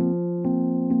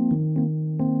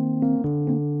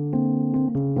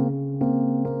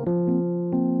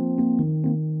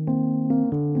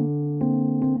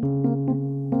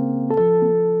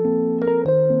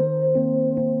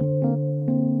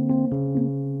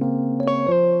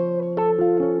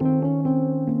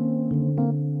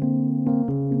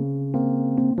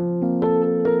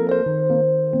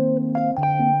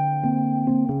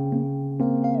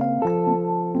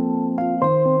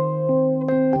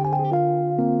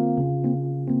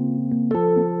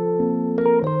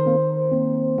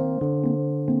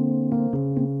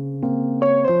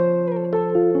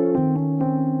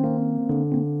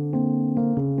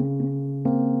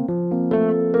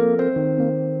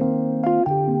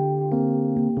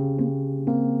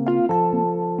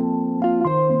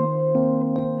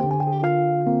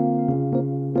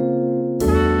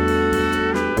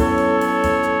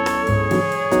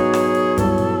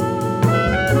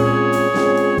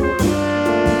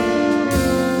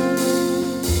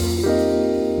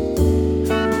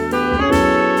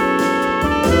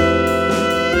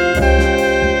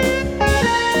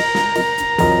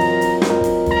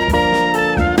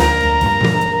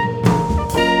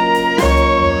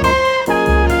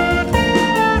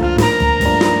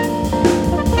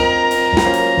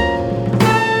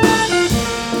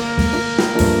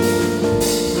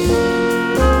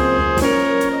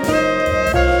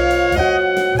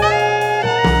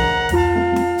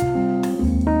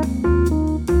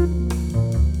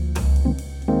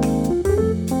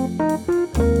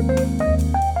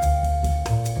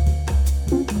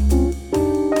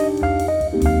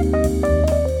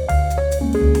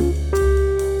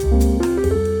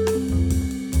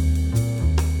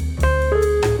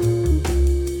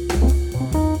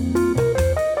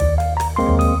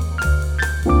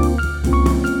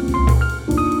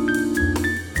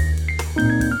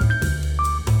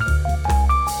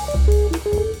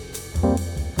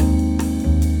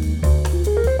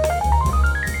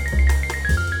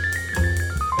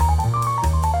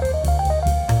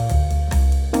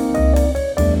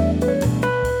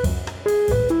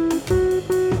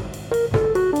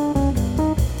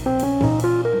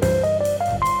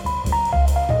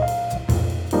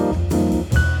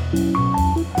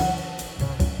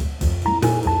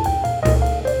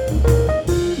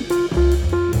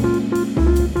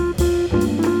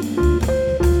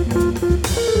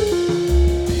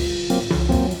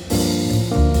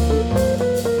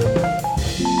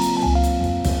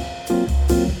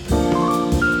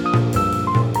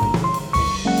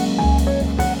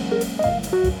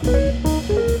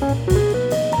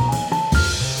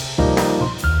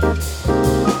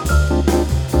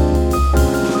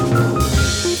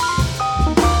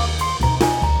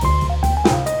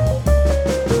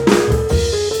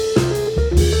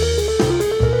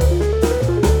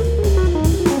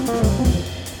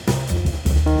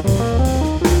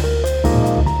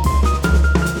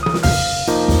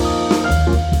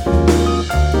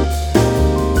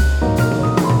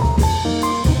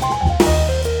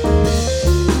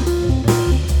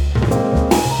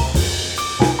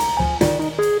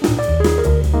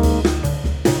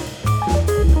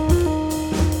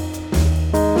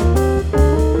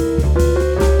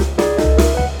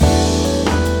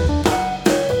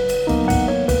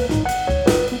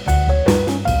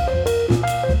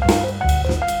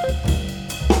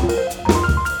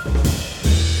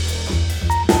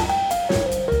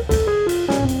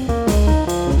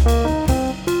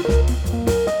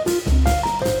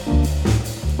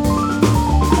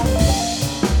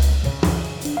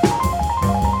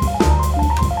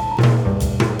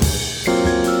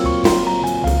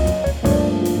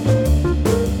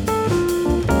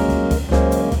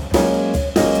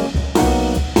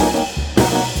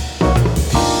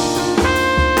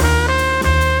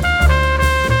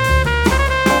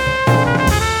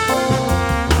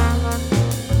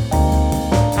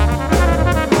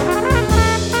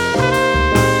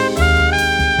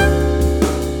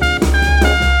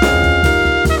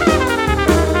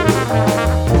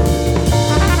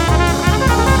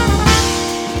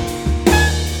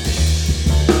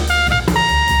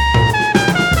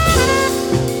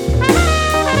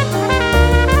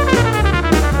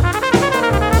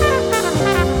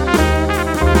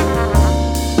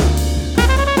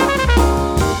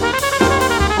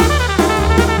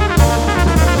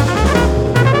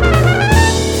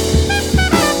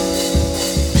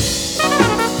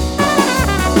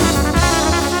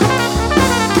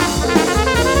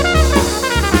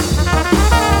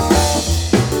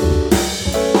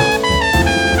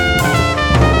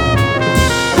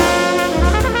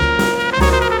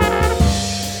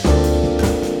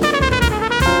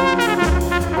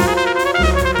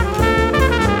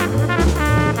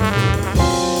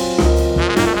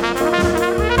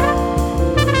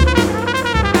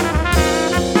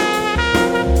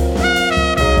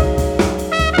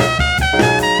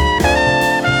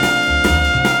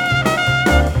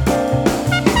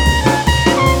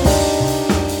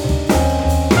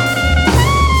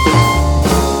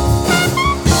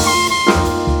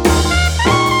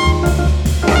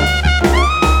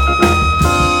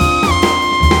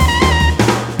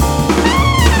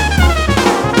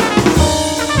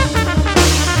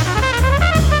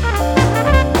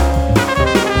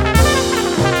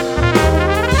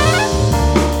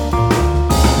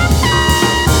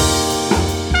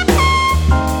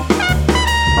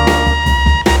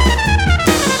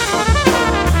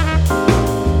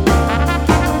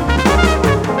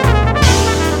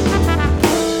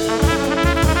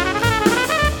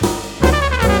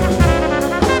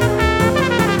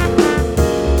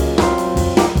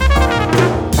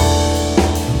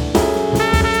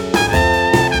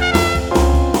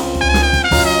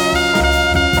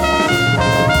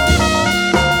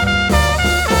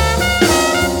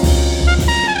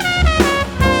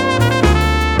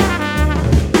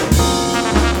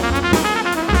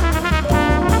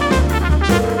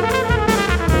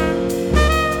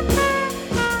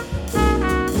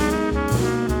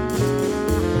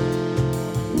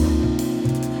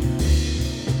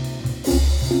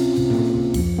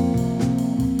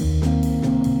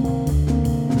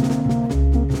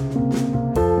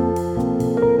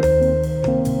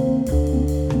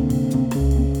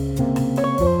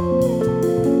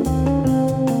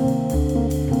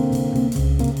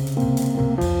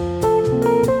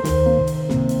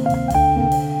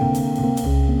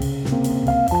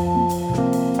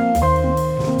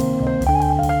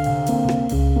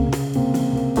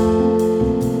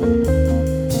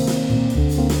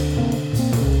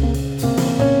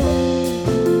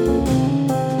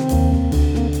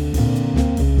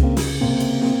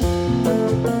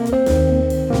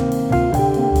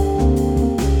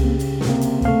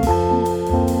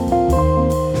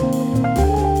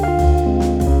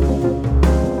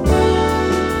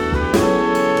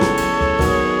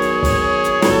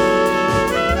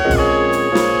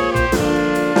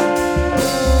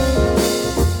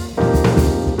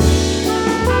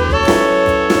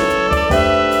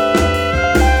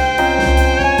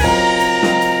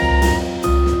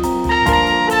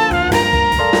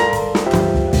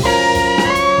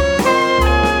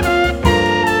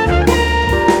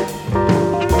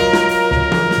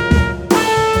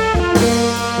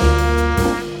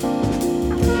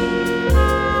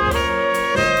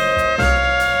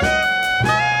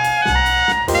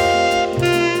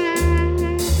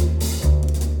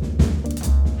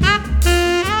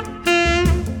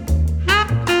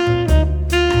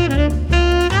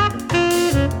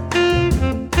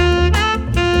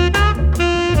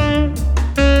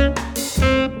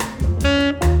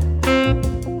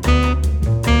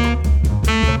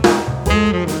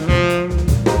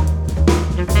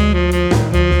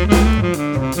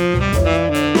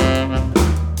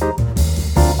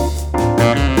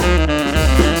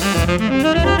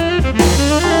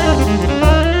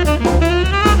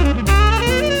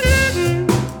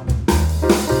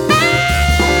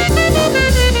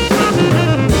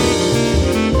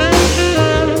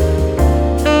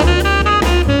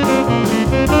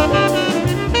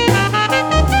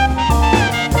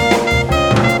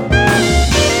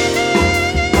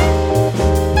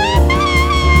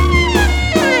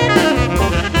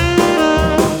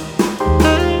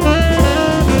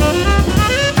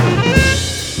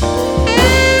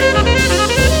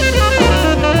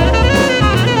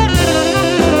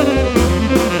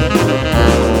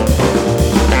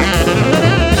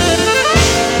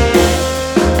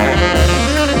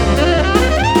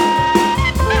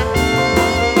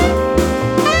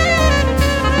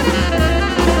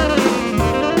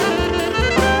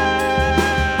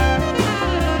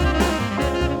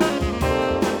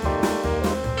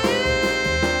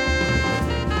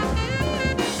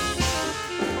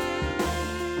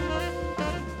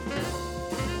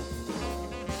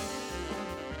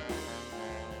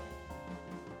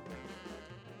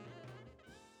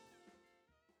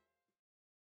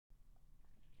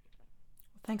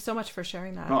 Thanks so much for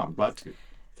sharing that. Oh, I'm glad to.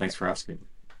 Thanks for asking.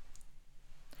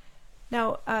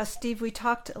 Now, Steve, we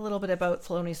talked a little bit about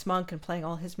Thelonious Monk and playing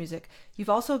all his music. You've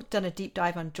also done a deep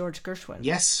dive on George Gershwin.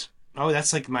 Yes. Oh,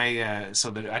 that's like my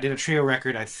I did a trio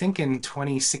record, I think in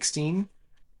 2016,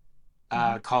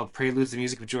 called Preludes to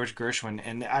Music of George Gershwin,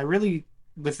 and I really,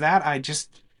 with that, I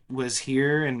just was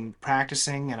here and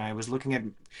practicing, and I was looking at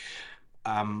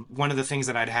one of the things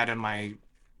that I'd had on my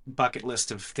bucket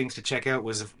list of things to check out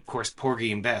was, of course,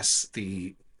 Porgy and Bess,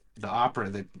 the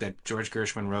opera that George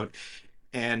Gershwin wrote.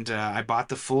 And I bought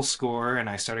the full score and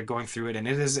I started going through it, and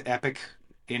it is epic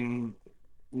in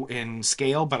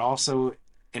scale, but also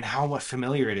in how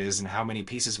familiar it is and how many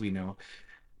pieces we know.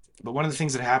 But one of the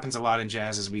things that happens a lot in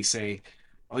jazz is we say,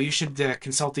 "Oh, you should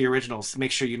consult the originals.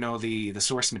 Make sure you know the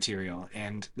source material."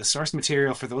 And the source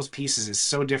material for those pieces is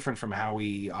so different from how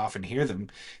we often hear them,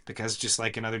 because just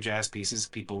like in other jazz pieces,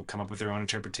 people come up with their own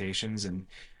interpretations. And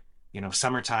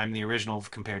Summertime, the original,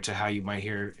 compared to how you might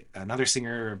hear another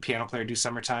singer or piano player do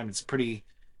Summertime,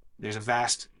 there's a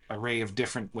vast array of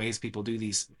different ways people do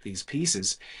these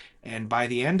pieces. And by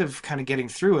the end of kind of getting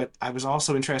through it, I was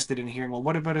also interested in hearing, well,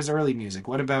 what about his early music?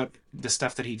 What about the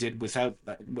stuff that he did with Ira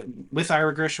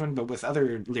Gershwin, but with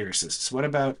other lyricists? What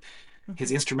about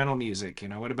his instrumental music?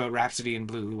 What about Rhapsody in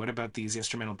Blue? What about these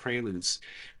instrumental preludes?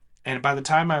 And by the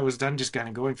time I was done just kind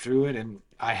of going through it, and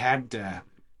I had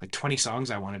like 20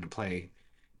 songs I wanted to play.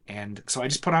 And so I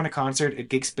just put on a concert at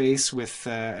Gig Space with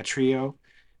a trio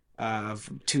of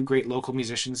two great local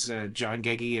musicians, John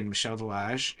Geggy and Michel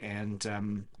Delage. And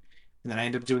then I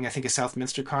ended up doing, I think, a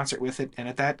Southminster concert with it. And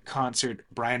at that concert,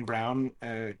 Brian Brown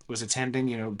was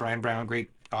attending. Brian Brown, great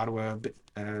Ottawa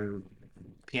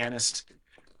pianist,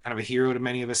 kind of a hero to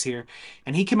many of us here.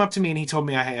 And he came up to me and he told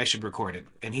me I should record it.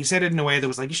 And he said it in a way that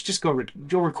was like, you should just go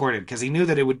record it, because he knew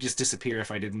that it would just disappear if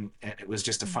I didn't. And it was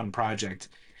just a fun project.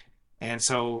 And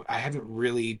so I hadn't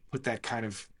really put that kind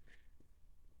of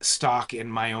stock in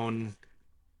my own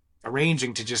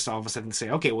arranging to just all of a sudden say,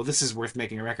 okay, well, this is worth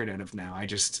making a record out of now. I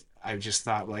just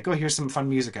thought, like, oh, here's some fun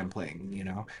music I'm playing.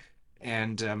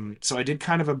 And so I did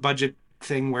kind of a budget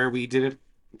thing where we did it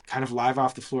kind of live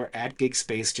off the floor at Gig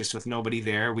Space, just with nobody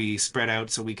there. We spread out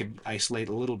so we could isolate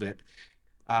a little bit.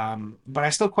 But I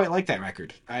still quite like that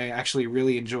record. I actually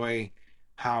really enjoy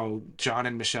how John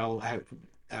and Michelle have,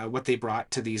 what they brought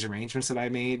to these arrangements that I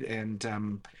made. And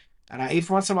every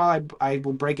once in a while I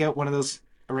will break out one of those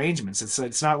arrangements.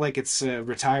 It's not like it's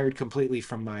retired completely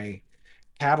from my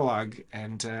catalog.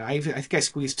 And I think I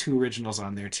squeezed 2 originals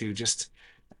on there too, just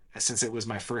since it was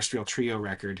my first real trio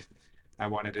record. I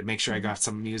wanted to make sure I got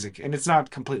some music, and it's not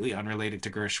completely unrelated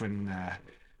to Gershwin,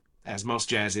 as most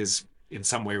jazz is in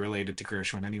some way related to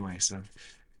Gershwin anyway. So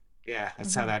yeah,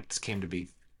 that's how that came to be.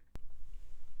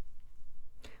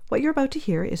 What you're about to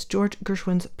hear is George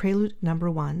Gershwin's Prelude No.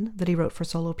 1 that he wrote for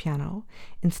solo piano,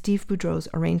 and Steve Boudreau's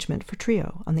arrangement for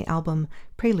trio on the album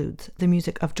Preludes, the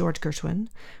music of George Gershwin,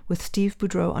 with Steve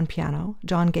Boudreau on piano,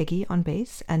 John Geggy on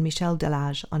bass, and Michel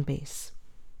Delage on bass.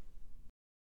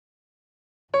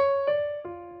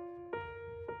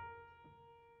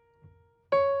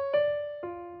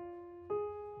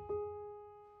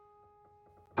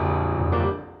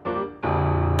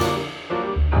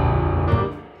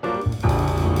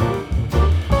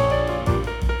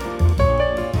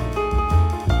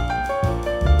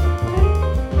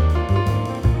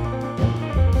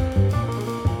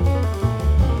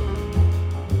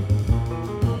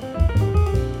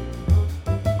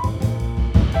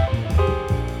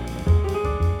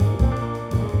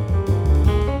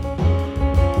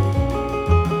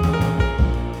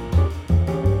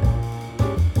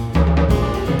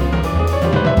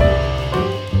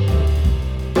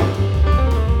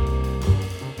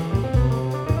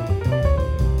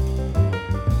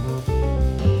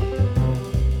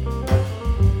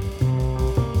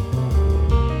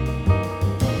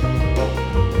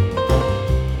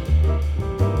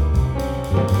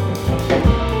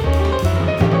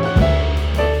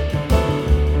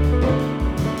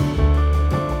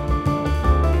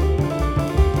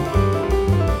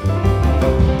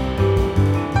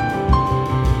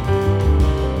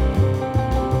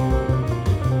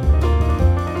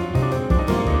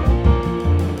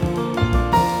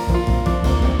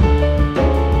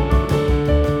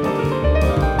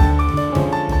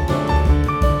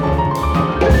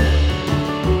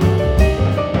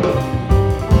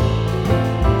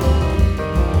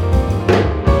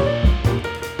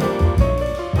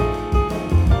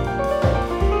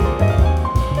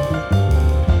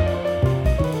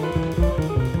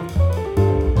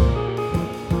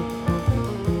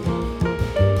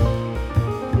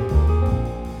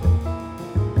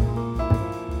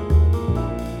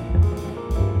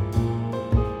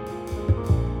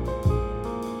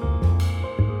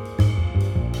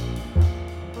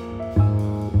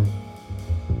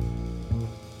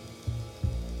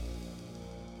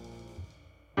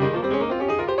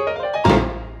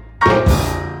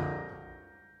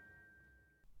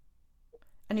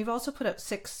 you've also put out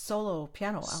 6 solo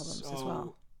piano albums as well.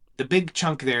 So the big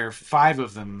chunk there, 5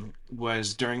 of them,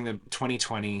 was during the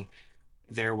 2020.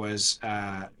 There was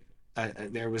a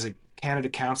Canada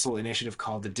Council initiative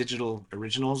called the Digital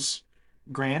Originals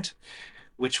Grant,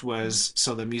 which was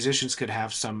so the musicians could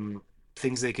have some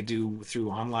things they could do through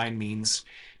online means,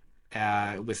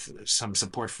 with some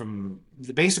support from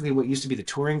basically what used to be the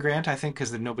touring grant, I think,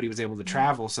 because nobody was able to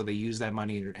travel, so they used that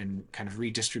money and kind of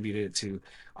redistributed it to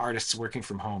artists working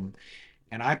from home.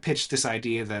 And I pitched this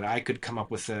idea that I could come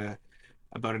up with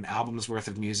about an album's worth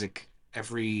of music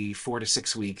every 4 to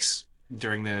 6 weeks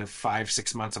during the 5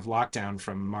 6 months of lockdown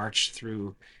from March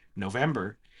through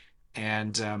November,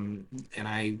 and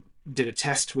I did a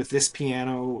test with this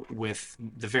piano with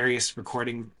the various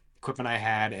recording equipment I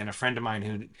had, and a friend of mine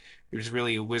who was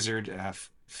really a wizard,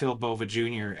 Phil Bova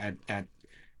Jr.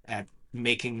 at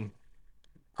making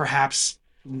perhaps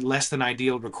less than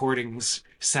ideal recordings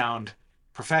sound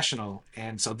professional.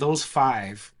 And so those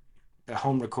 5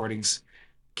 home recordings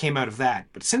came out of that.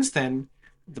 But since then,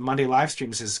 the Monday live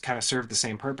streams has kind of served the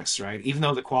same purpose, right? Even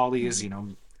though the quality is,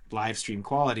 live stream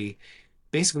quality,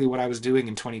 basically what I was doing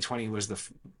in 2020 was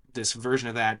this version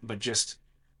of that, but just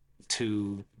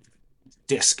to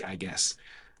disc, I guess.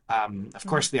 Of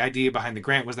course, the idea behind the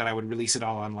grant was that I would release it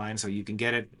all online, so you can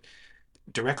get it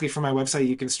directly from my website.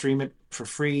 You can stream it for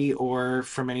free or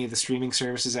from any of the streaming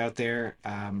services out there.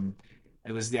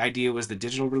 The idea was the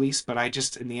digital release, but I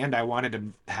just, in the end, I wanted to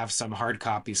have some hard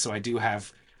copies. So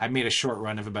I made a short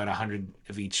run of about 100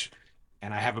 of each,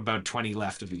 and I have about 20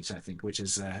 left of each, I think, which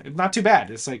is not too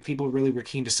bad. It's like people really were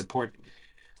keen to support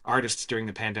artists during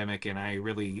the pandemic, and I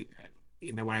really,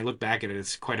 when I look back at it,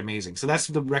 it's quite amazing. So that's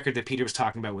the record that Peter was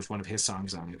talking about with one of his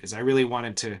songs on it, is I really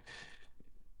wanted to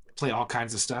play all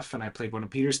kinds of stuff, and I played one of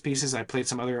Peter's pieces. I played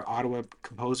some other Ottawa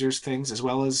composers' things, as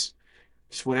well as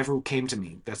just whatever came to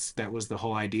me. That was the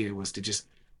whole idea, was to just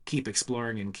keep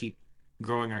exploring and keep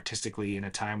growing artistically in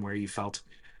a time where you felt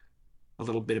a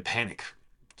little bit of panic.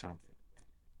 So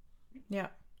yeah.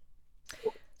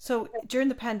 So during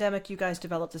the pandemic, you guys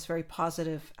developed this very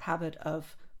positive habit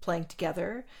of playing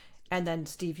together. And then,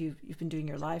 Steve, you've been doing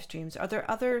your live streams. Are there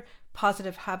other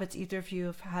positive habits either of you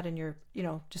have had in your,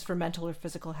 just for mental or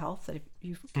physical health that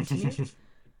you've continued?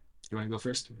 You want to go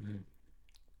first?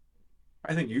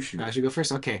 I think you should. I should go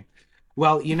first? Okay.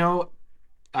 Well, I don't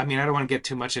want to get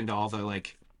too much into all the,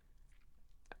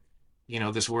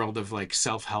 this world of,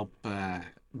 self-help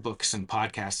books and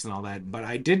podcasts and all that. But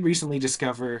I did recently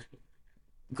discover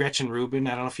Gretchen Rubin.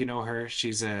 I don't know if you know her.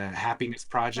 She's a Happiness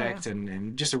Project,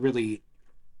 and just a really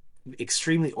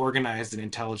extremely organized and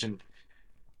intelligent,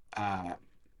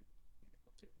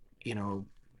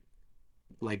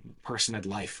 person at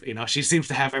life. She seems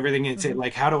to have everything into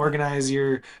how to organize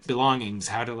your belongings,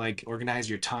 how to organize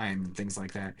your time, things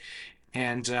like that.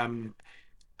 And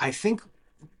I think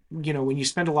when you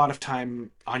spend a lot of time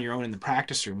on your own in the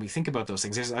practice room, we think about those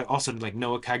things. There's also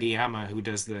Noah Kageyama, who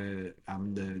does the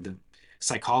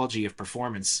psychology of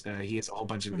performance. He has a whole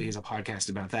bunch of he has a podcast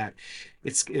about that.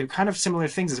 It's kind of similar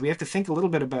things, as we have to think a little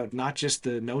bit about not just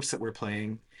the notes that we're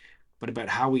playing, but about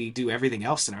how we do everything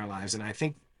else in our lives. And I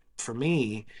think for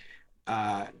me,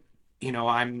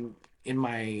 I'm in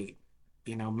my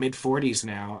mid 40s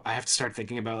now. I have to start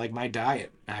thinking about my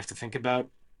diet. I have to think about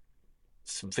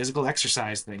some physical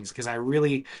exercise things, because I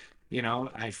really,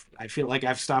 I feel like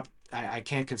I've stopped. I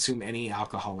can't consume any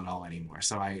alcohol at all anymore.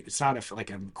 So it's not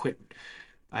I'm quit.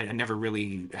 I never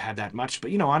really had that much,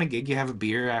 but on a gig you have a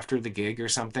beer after the gig or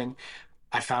something.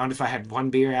 I found if I had one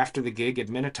beer after the gig at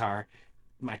Minotaur,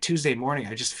 my Tuesday morning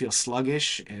I just feel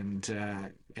sluggish, and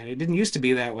it didn't used to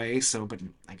be that way. So, but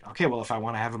okay, well, if I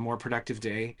want to have a more productive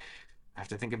day, I have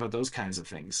to think about those kinds of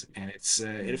things, and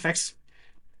it affects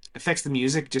the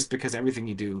music, just because everything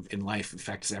you do in life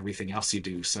affects everything else you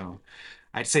do. So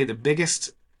I'd say the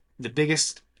biggest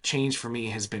change for me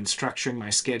has been structuring my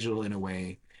schedule in a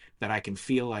way that I can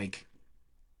feel like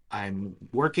I'm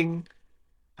working,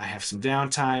 I have some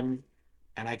downtime,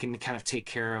 and I can kind of take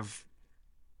care of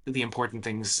the important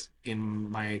things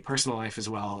in my personal life as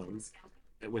well,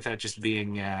 without just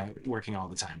being working all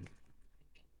the time.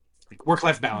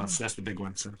 Work-life balance, that's the big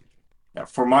one. So Yeah,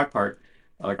 for my part,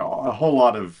 a whole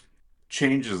lot of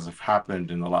changes have happened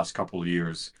in the last couple of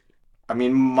years. I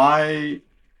mean, my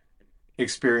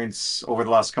experience over the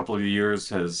last couple of years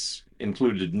has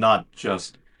included not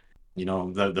just,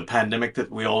 the pandemic that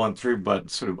we all went through,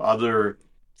 but sort of other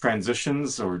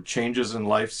transitions or changes in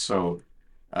life. So,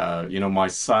 my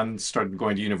son started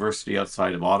going to university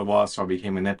outside of Ottawa, so I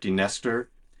became an empty nester.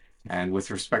 And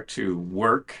with respect to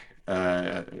work,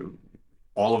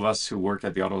 all of us who work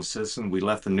at the Ottawa Citizen, we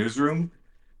left the newsroom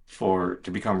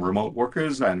to become remote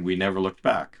workers, and we never looked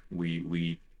back.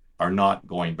 We are not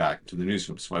going back to the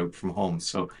newsroom, so I work from home.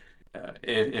 So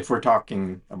if we're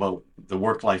talking about the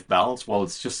work-life balance, well,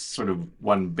 it's just sort of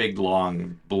one big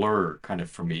long blur kind of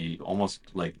for me, almost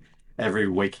like every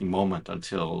waking moment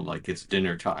until like it's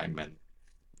dinner time, and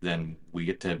then we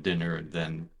get to have dinner, and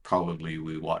then probably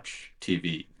we watch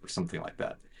TV or something like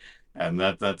that. And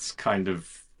that's kind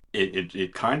of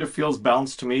it kind of feels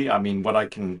balanced to me. I mean, what I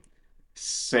can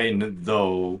say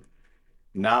though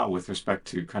now with respect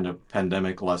to kind of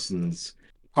pandemic lessons,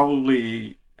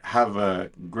 probably have a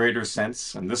greater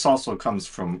sense, and this also comes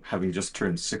from having just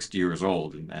turned 60 years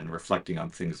old and reflecting on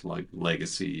things like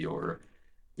legacy or,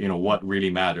 what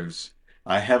really matters.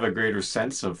 I have a greater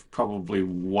sense of probably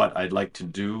what I'd like to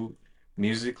do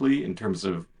musically in terms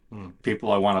of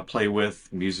people I want to play with,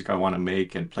 music I want to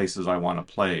make, and places I want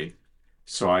to play.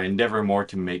 So I endeavor more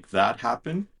to make that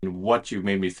happen. And what you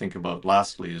made me think about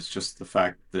lastly is just the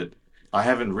fact that I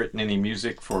haven't written any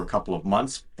music for a couple of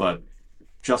months, but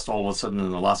just all of a sudden in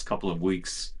the last couple of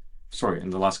weeks, sorry, in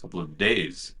the last couple of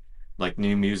days, like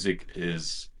new music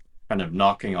is kind of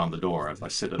knocking on the door as I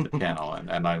sit at the piano,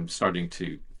 and I'm starting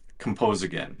to compose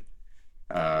again.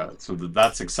 So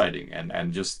that's exciting.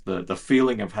 And just the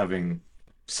feeling of having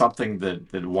something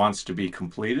that wants to be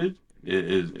completed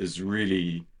is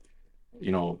really,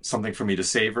 something for me to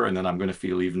savor, and then I'm going to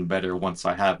feel even better once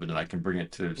I have it, and I can bring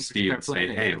it to Steve and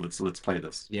say, "Hey, let's play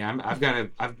this." Yeah,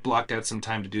 I've blocked out some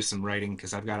time to do some writing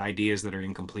because I've got ideas that are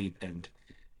incomplete, and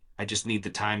I just need the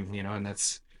time, and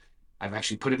I've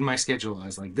actually put it in my schedule. I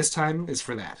was like, this time is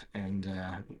for that, and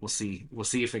we'll see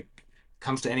if it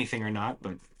comes to anything or not.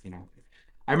 But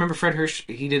I remember Fred Hirsch.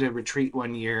 He did a retreat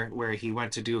one year where he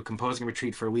went to do a composing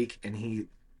retreat for a week, and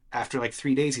after like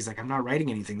 3 days, he's like, I'm not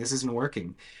writing anything. This isn't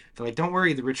working. They're like, don't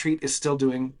worry, the retreat is still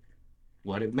doing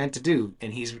what it meant to do.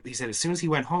 And he said as soon as he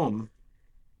went home,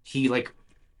 he like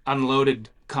unloaded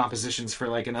compositions for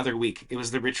like another week. It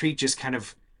was the retreat just kind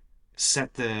of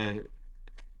set the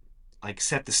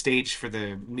stage for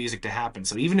the music to happen.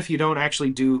 So even if you don't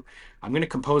actually I'm going to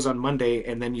compose on Monday,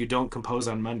 and then you don't compose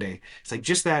on Monday, it's like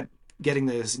just that getting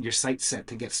your sights set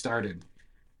to get started.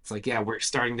 It's like, yeah, we're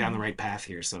starting down the right path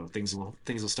here, so things will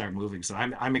start moving. So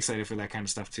I'm excited for that kind of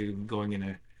stuff too, going in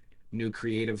a new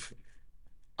creative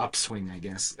upswing, I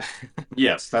guess.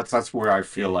 Yes, that's where I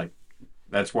feel like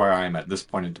that's where I am at this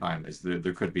point in time. Is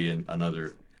there could be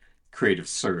another creative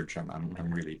surge. I'm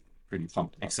really pretty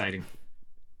pumped. Exciting.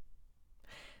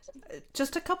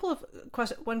 Just a couple of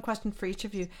one question for each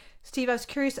of you. Steve, I was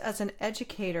curious, as an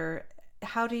educator,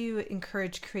 how do you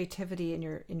encourage creativity in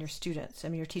your students? I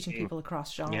mean, you're teaching people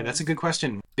across genres. Yeah, that's a good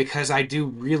question, because I do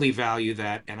really value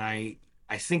that, and I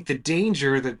think the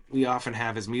danger that we often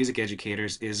have as music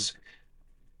educators is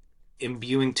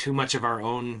imbuing too much of our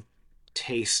own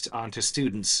taste onto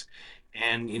students.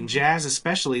 And in jazz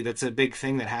especially, that's a big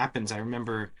thing that happens. I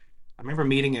remember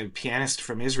meeting a pianist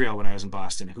from Israel when I was in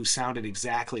Boston who sounded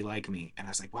exactly like me, and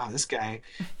I was like, wow, this guy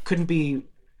couldn't be,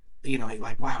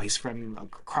 like, wow, he's from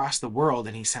across the world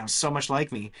and he sounds so much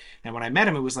like me. And when I met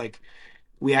him, it was like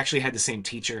we actually had the same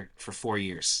teacher for 4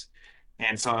 years.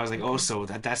 And so I was like, oh, so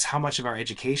that's how much of our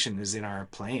education is in our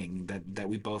playing, that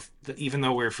we both, even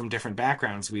though we're from different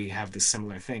backgrounds, we have this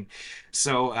similar thing.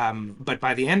 So, but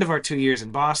by the end of our 2 years in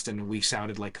Boston, we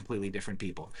sounded like completely different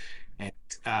people.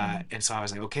 And so I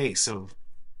was like, okay, so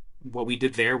what we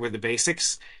did there were the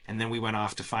basics, and then we went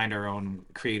off to find our own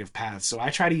creative paths. So I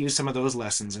try to use some of those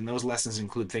lessons, and those lessons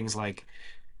include things like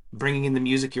bringing in the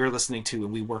music you're listening to,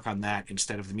 and we work on that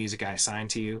instead of the music I assign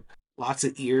to you. Lots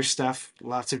of ear stuff,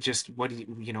 lots of just what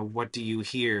do you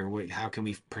hear? How can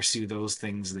we pursue those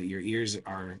things that your ears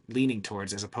are leaning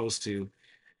towards, as opposed to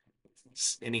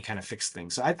any kind of fixed thing.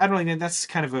 So I don't really know, that's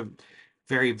kind of a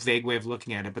very vague way of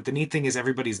looking at it. But the neat thing is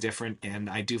everybody's different, and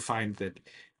I do find that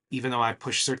even though I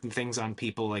push certain things on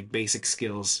people, like basic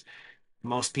skills,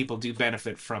 most people do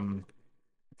benefit from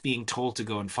being told to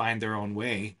go and find their own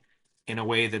way in a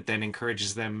way that then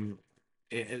encourages them.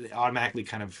 It automatically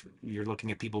kind of, you're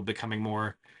looking at people becoming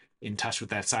more in touch with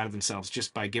that side of themselves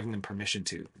just by giving them permission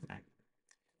to. I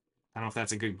don't know if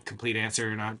that's a good complete answer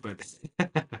or not, but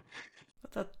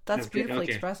that's beautifully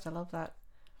expressed. I love that.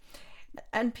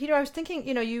 And Peter, I was thinking,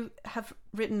 you have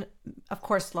written, of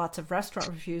course, lots of restaurant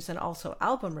reviews and also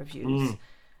album reviews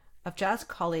of jazz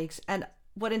colleagues. And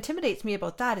what intimidates me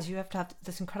about that is you have to have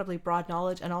this incredibly broad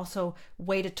knowledge and also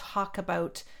way to talk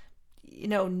about,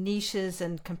 niches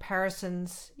and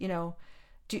comparisons.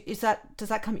 Does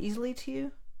that come easily to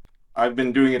you? I've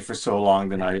been doing it for so long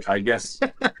that I guess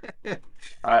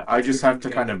I just have to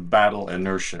kind of battle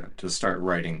inertia to start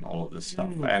writing all of this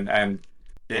stuff. And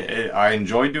I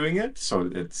enjoy doing it. So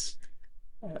it's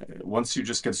once you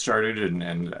just get started,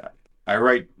 and I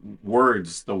write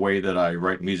words the way that I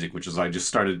write music, which is I just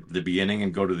start at the beginning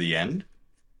and go to the end,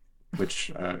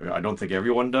 which I don't think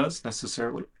everyone does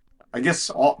necessarily. I guess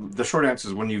the short answer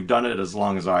is when you've done it as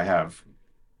long as I have,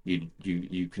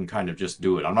 you can kind of just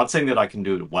do it. I'm not saying that I can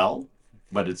do it well,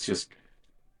 but it's just,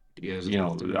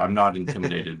 I'm not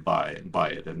intimidated by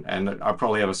it, and I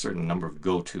probably have a certain number of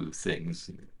go-to things,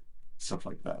 and stuff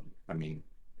like that. I mean,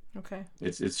 Okay.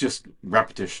 it's just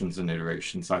repetitions and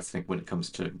iterations, I think, when it comes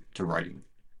to writing.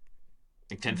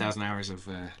 Like 10,000 hours of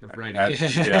writing.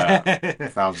 Yeah,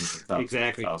 thousands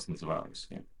Exactly. thousands of hours.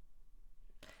 Yeah.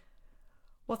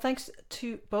 Well, thanks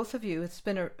to both of you. It's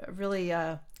been a really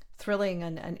thrilling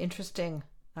and interesting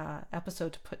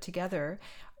episode to put together.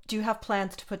 Do you have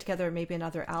plans to put together maybe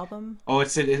another album? Oh,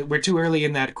 we're too early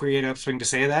in that creative upswing to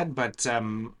say that, but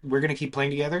we're going to keep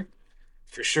playing together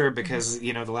for sure because,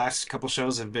 the last couple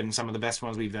shows have been some of the best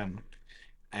ones we've done.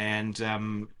 And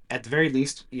at the very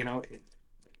least, we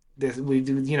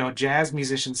do, jazz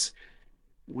musicians,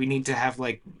 we need to have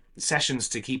like sessions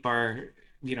to keep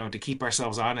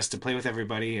ourselves honest, to play with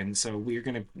everybody. And so we're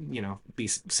going to, be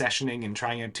sessioning and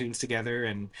trying out tunes together,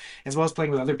 and as well as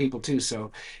playing with other people too.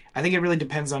 So I think it really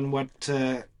depends on what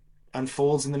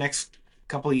unfolds in the next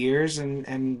couple of years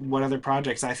and what other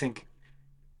projects. I think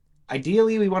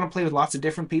ideally we want to play with lots of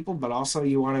different people, but also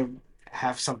you want to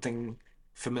have something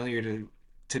familiar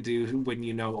to do when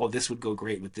this would go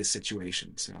great with this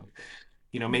situation. So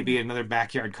maybe another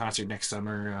backyard concert next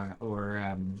summer,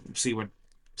 or see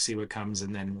what comes,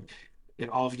 and then if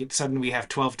all of a sudden we have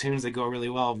 12 tunes that go really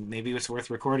well, maybe it's worth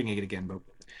recording it again, but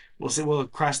we'll see. We'll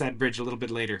cross that bridge a little bit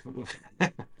later.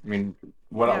 I mean,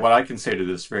 what I can say to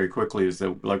this very quickly is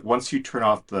that, like, once you turn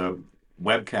off the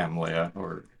webcam, Leia,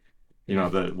 or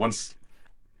once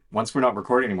we're not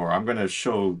recording anymore, I'm going to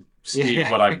show Steve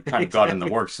what I've kind of got in the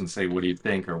works and say, what do you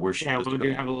think, or where should this we'll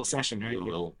go? have a little session,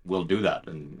 right? We'll do that,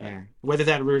 and whether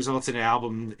that results in an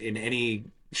album in any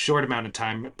short amount of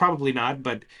time, probably not,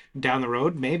 but down the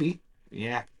road, maybe.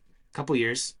 Yeah, a couple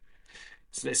years.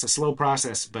 It's a slow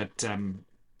process, but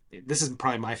this is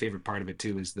probably my favorite part of it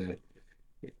too. Is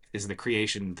the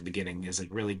creation at the beginning, is like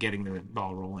really getting the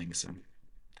ball rolling. So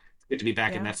it's good to be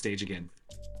back in that stage again.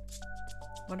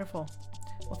 Wonderful.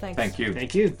 Well, thanks. Thank you.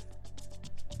 Thank you.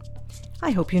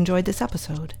 I hope you enjoyed this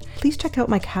episode. Please check out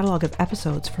my catalog of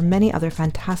episodes for many other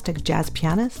fantastic jazz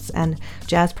pianists and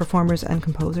jazz performers and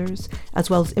composers, as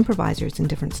well as improvisers in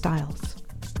different styles.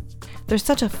 There's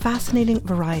such a fascinating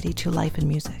variety to life and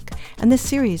music, and this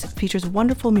series features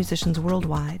wonderful musicians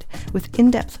worldwide with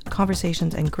in-depth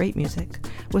conversations and great music,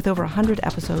 with over 100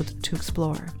 episodes to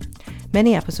explore.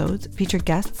 Many episodes feature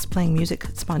guests playing music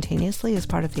spontaneously as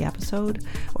part of the episode,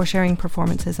 or sharing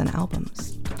performances and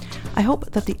albums. I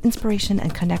hope that the inspiration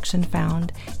and connection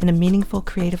found in a meaningful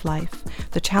creative life,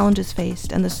 the challenges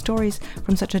faced, and the stories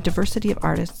from such a diversity of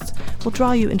artists will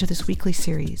draw you into this weekly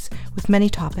series with many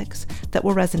topics that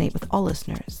will resonate with all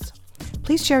listeners.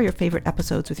 Please share your favorite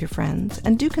episodes with your friends,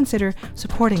 and do consider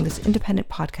supporting this independent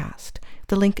podcast.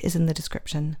 The link is in the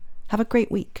description. Have a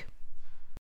great week.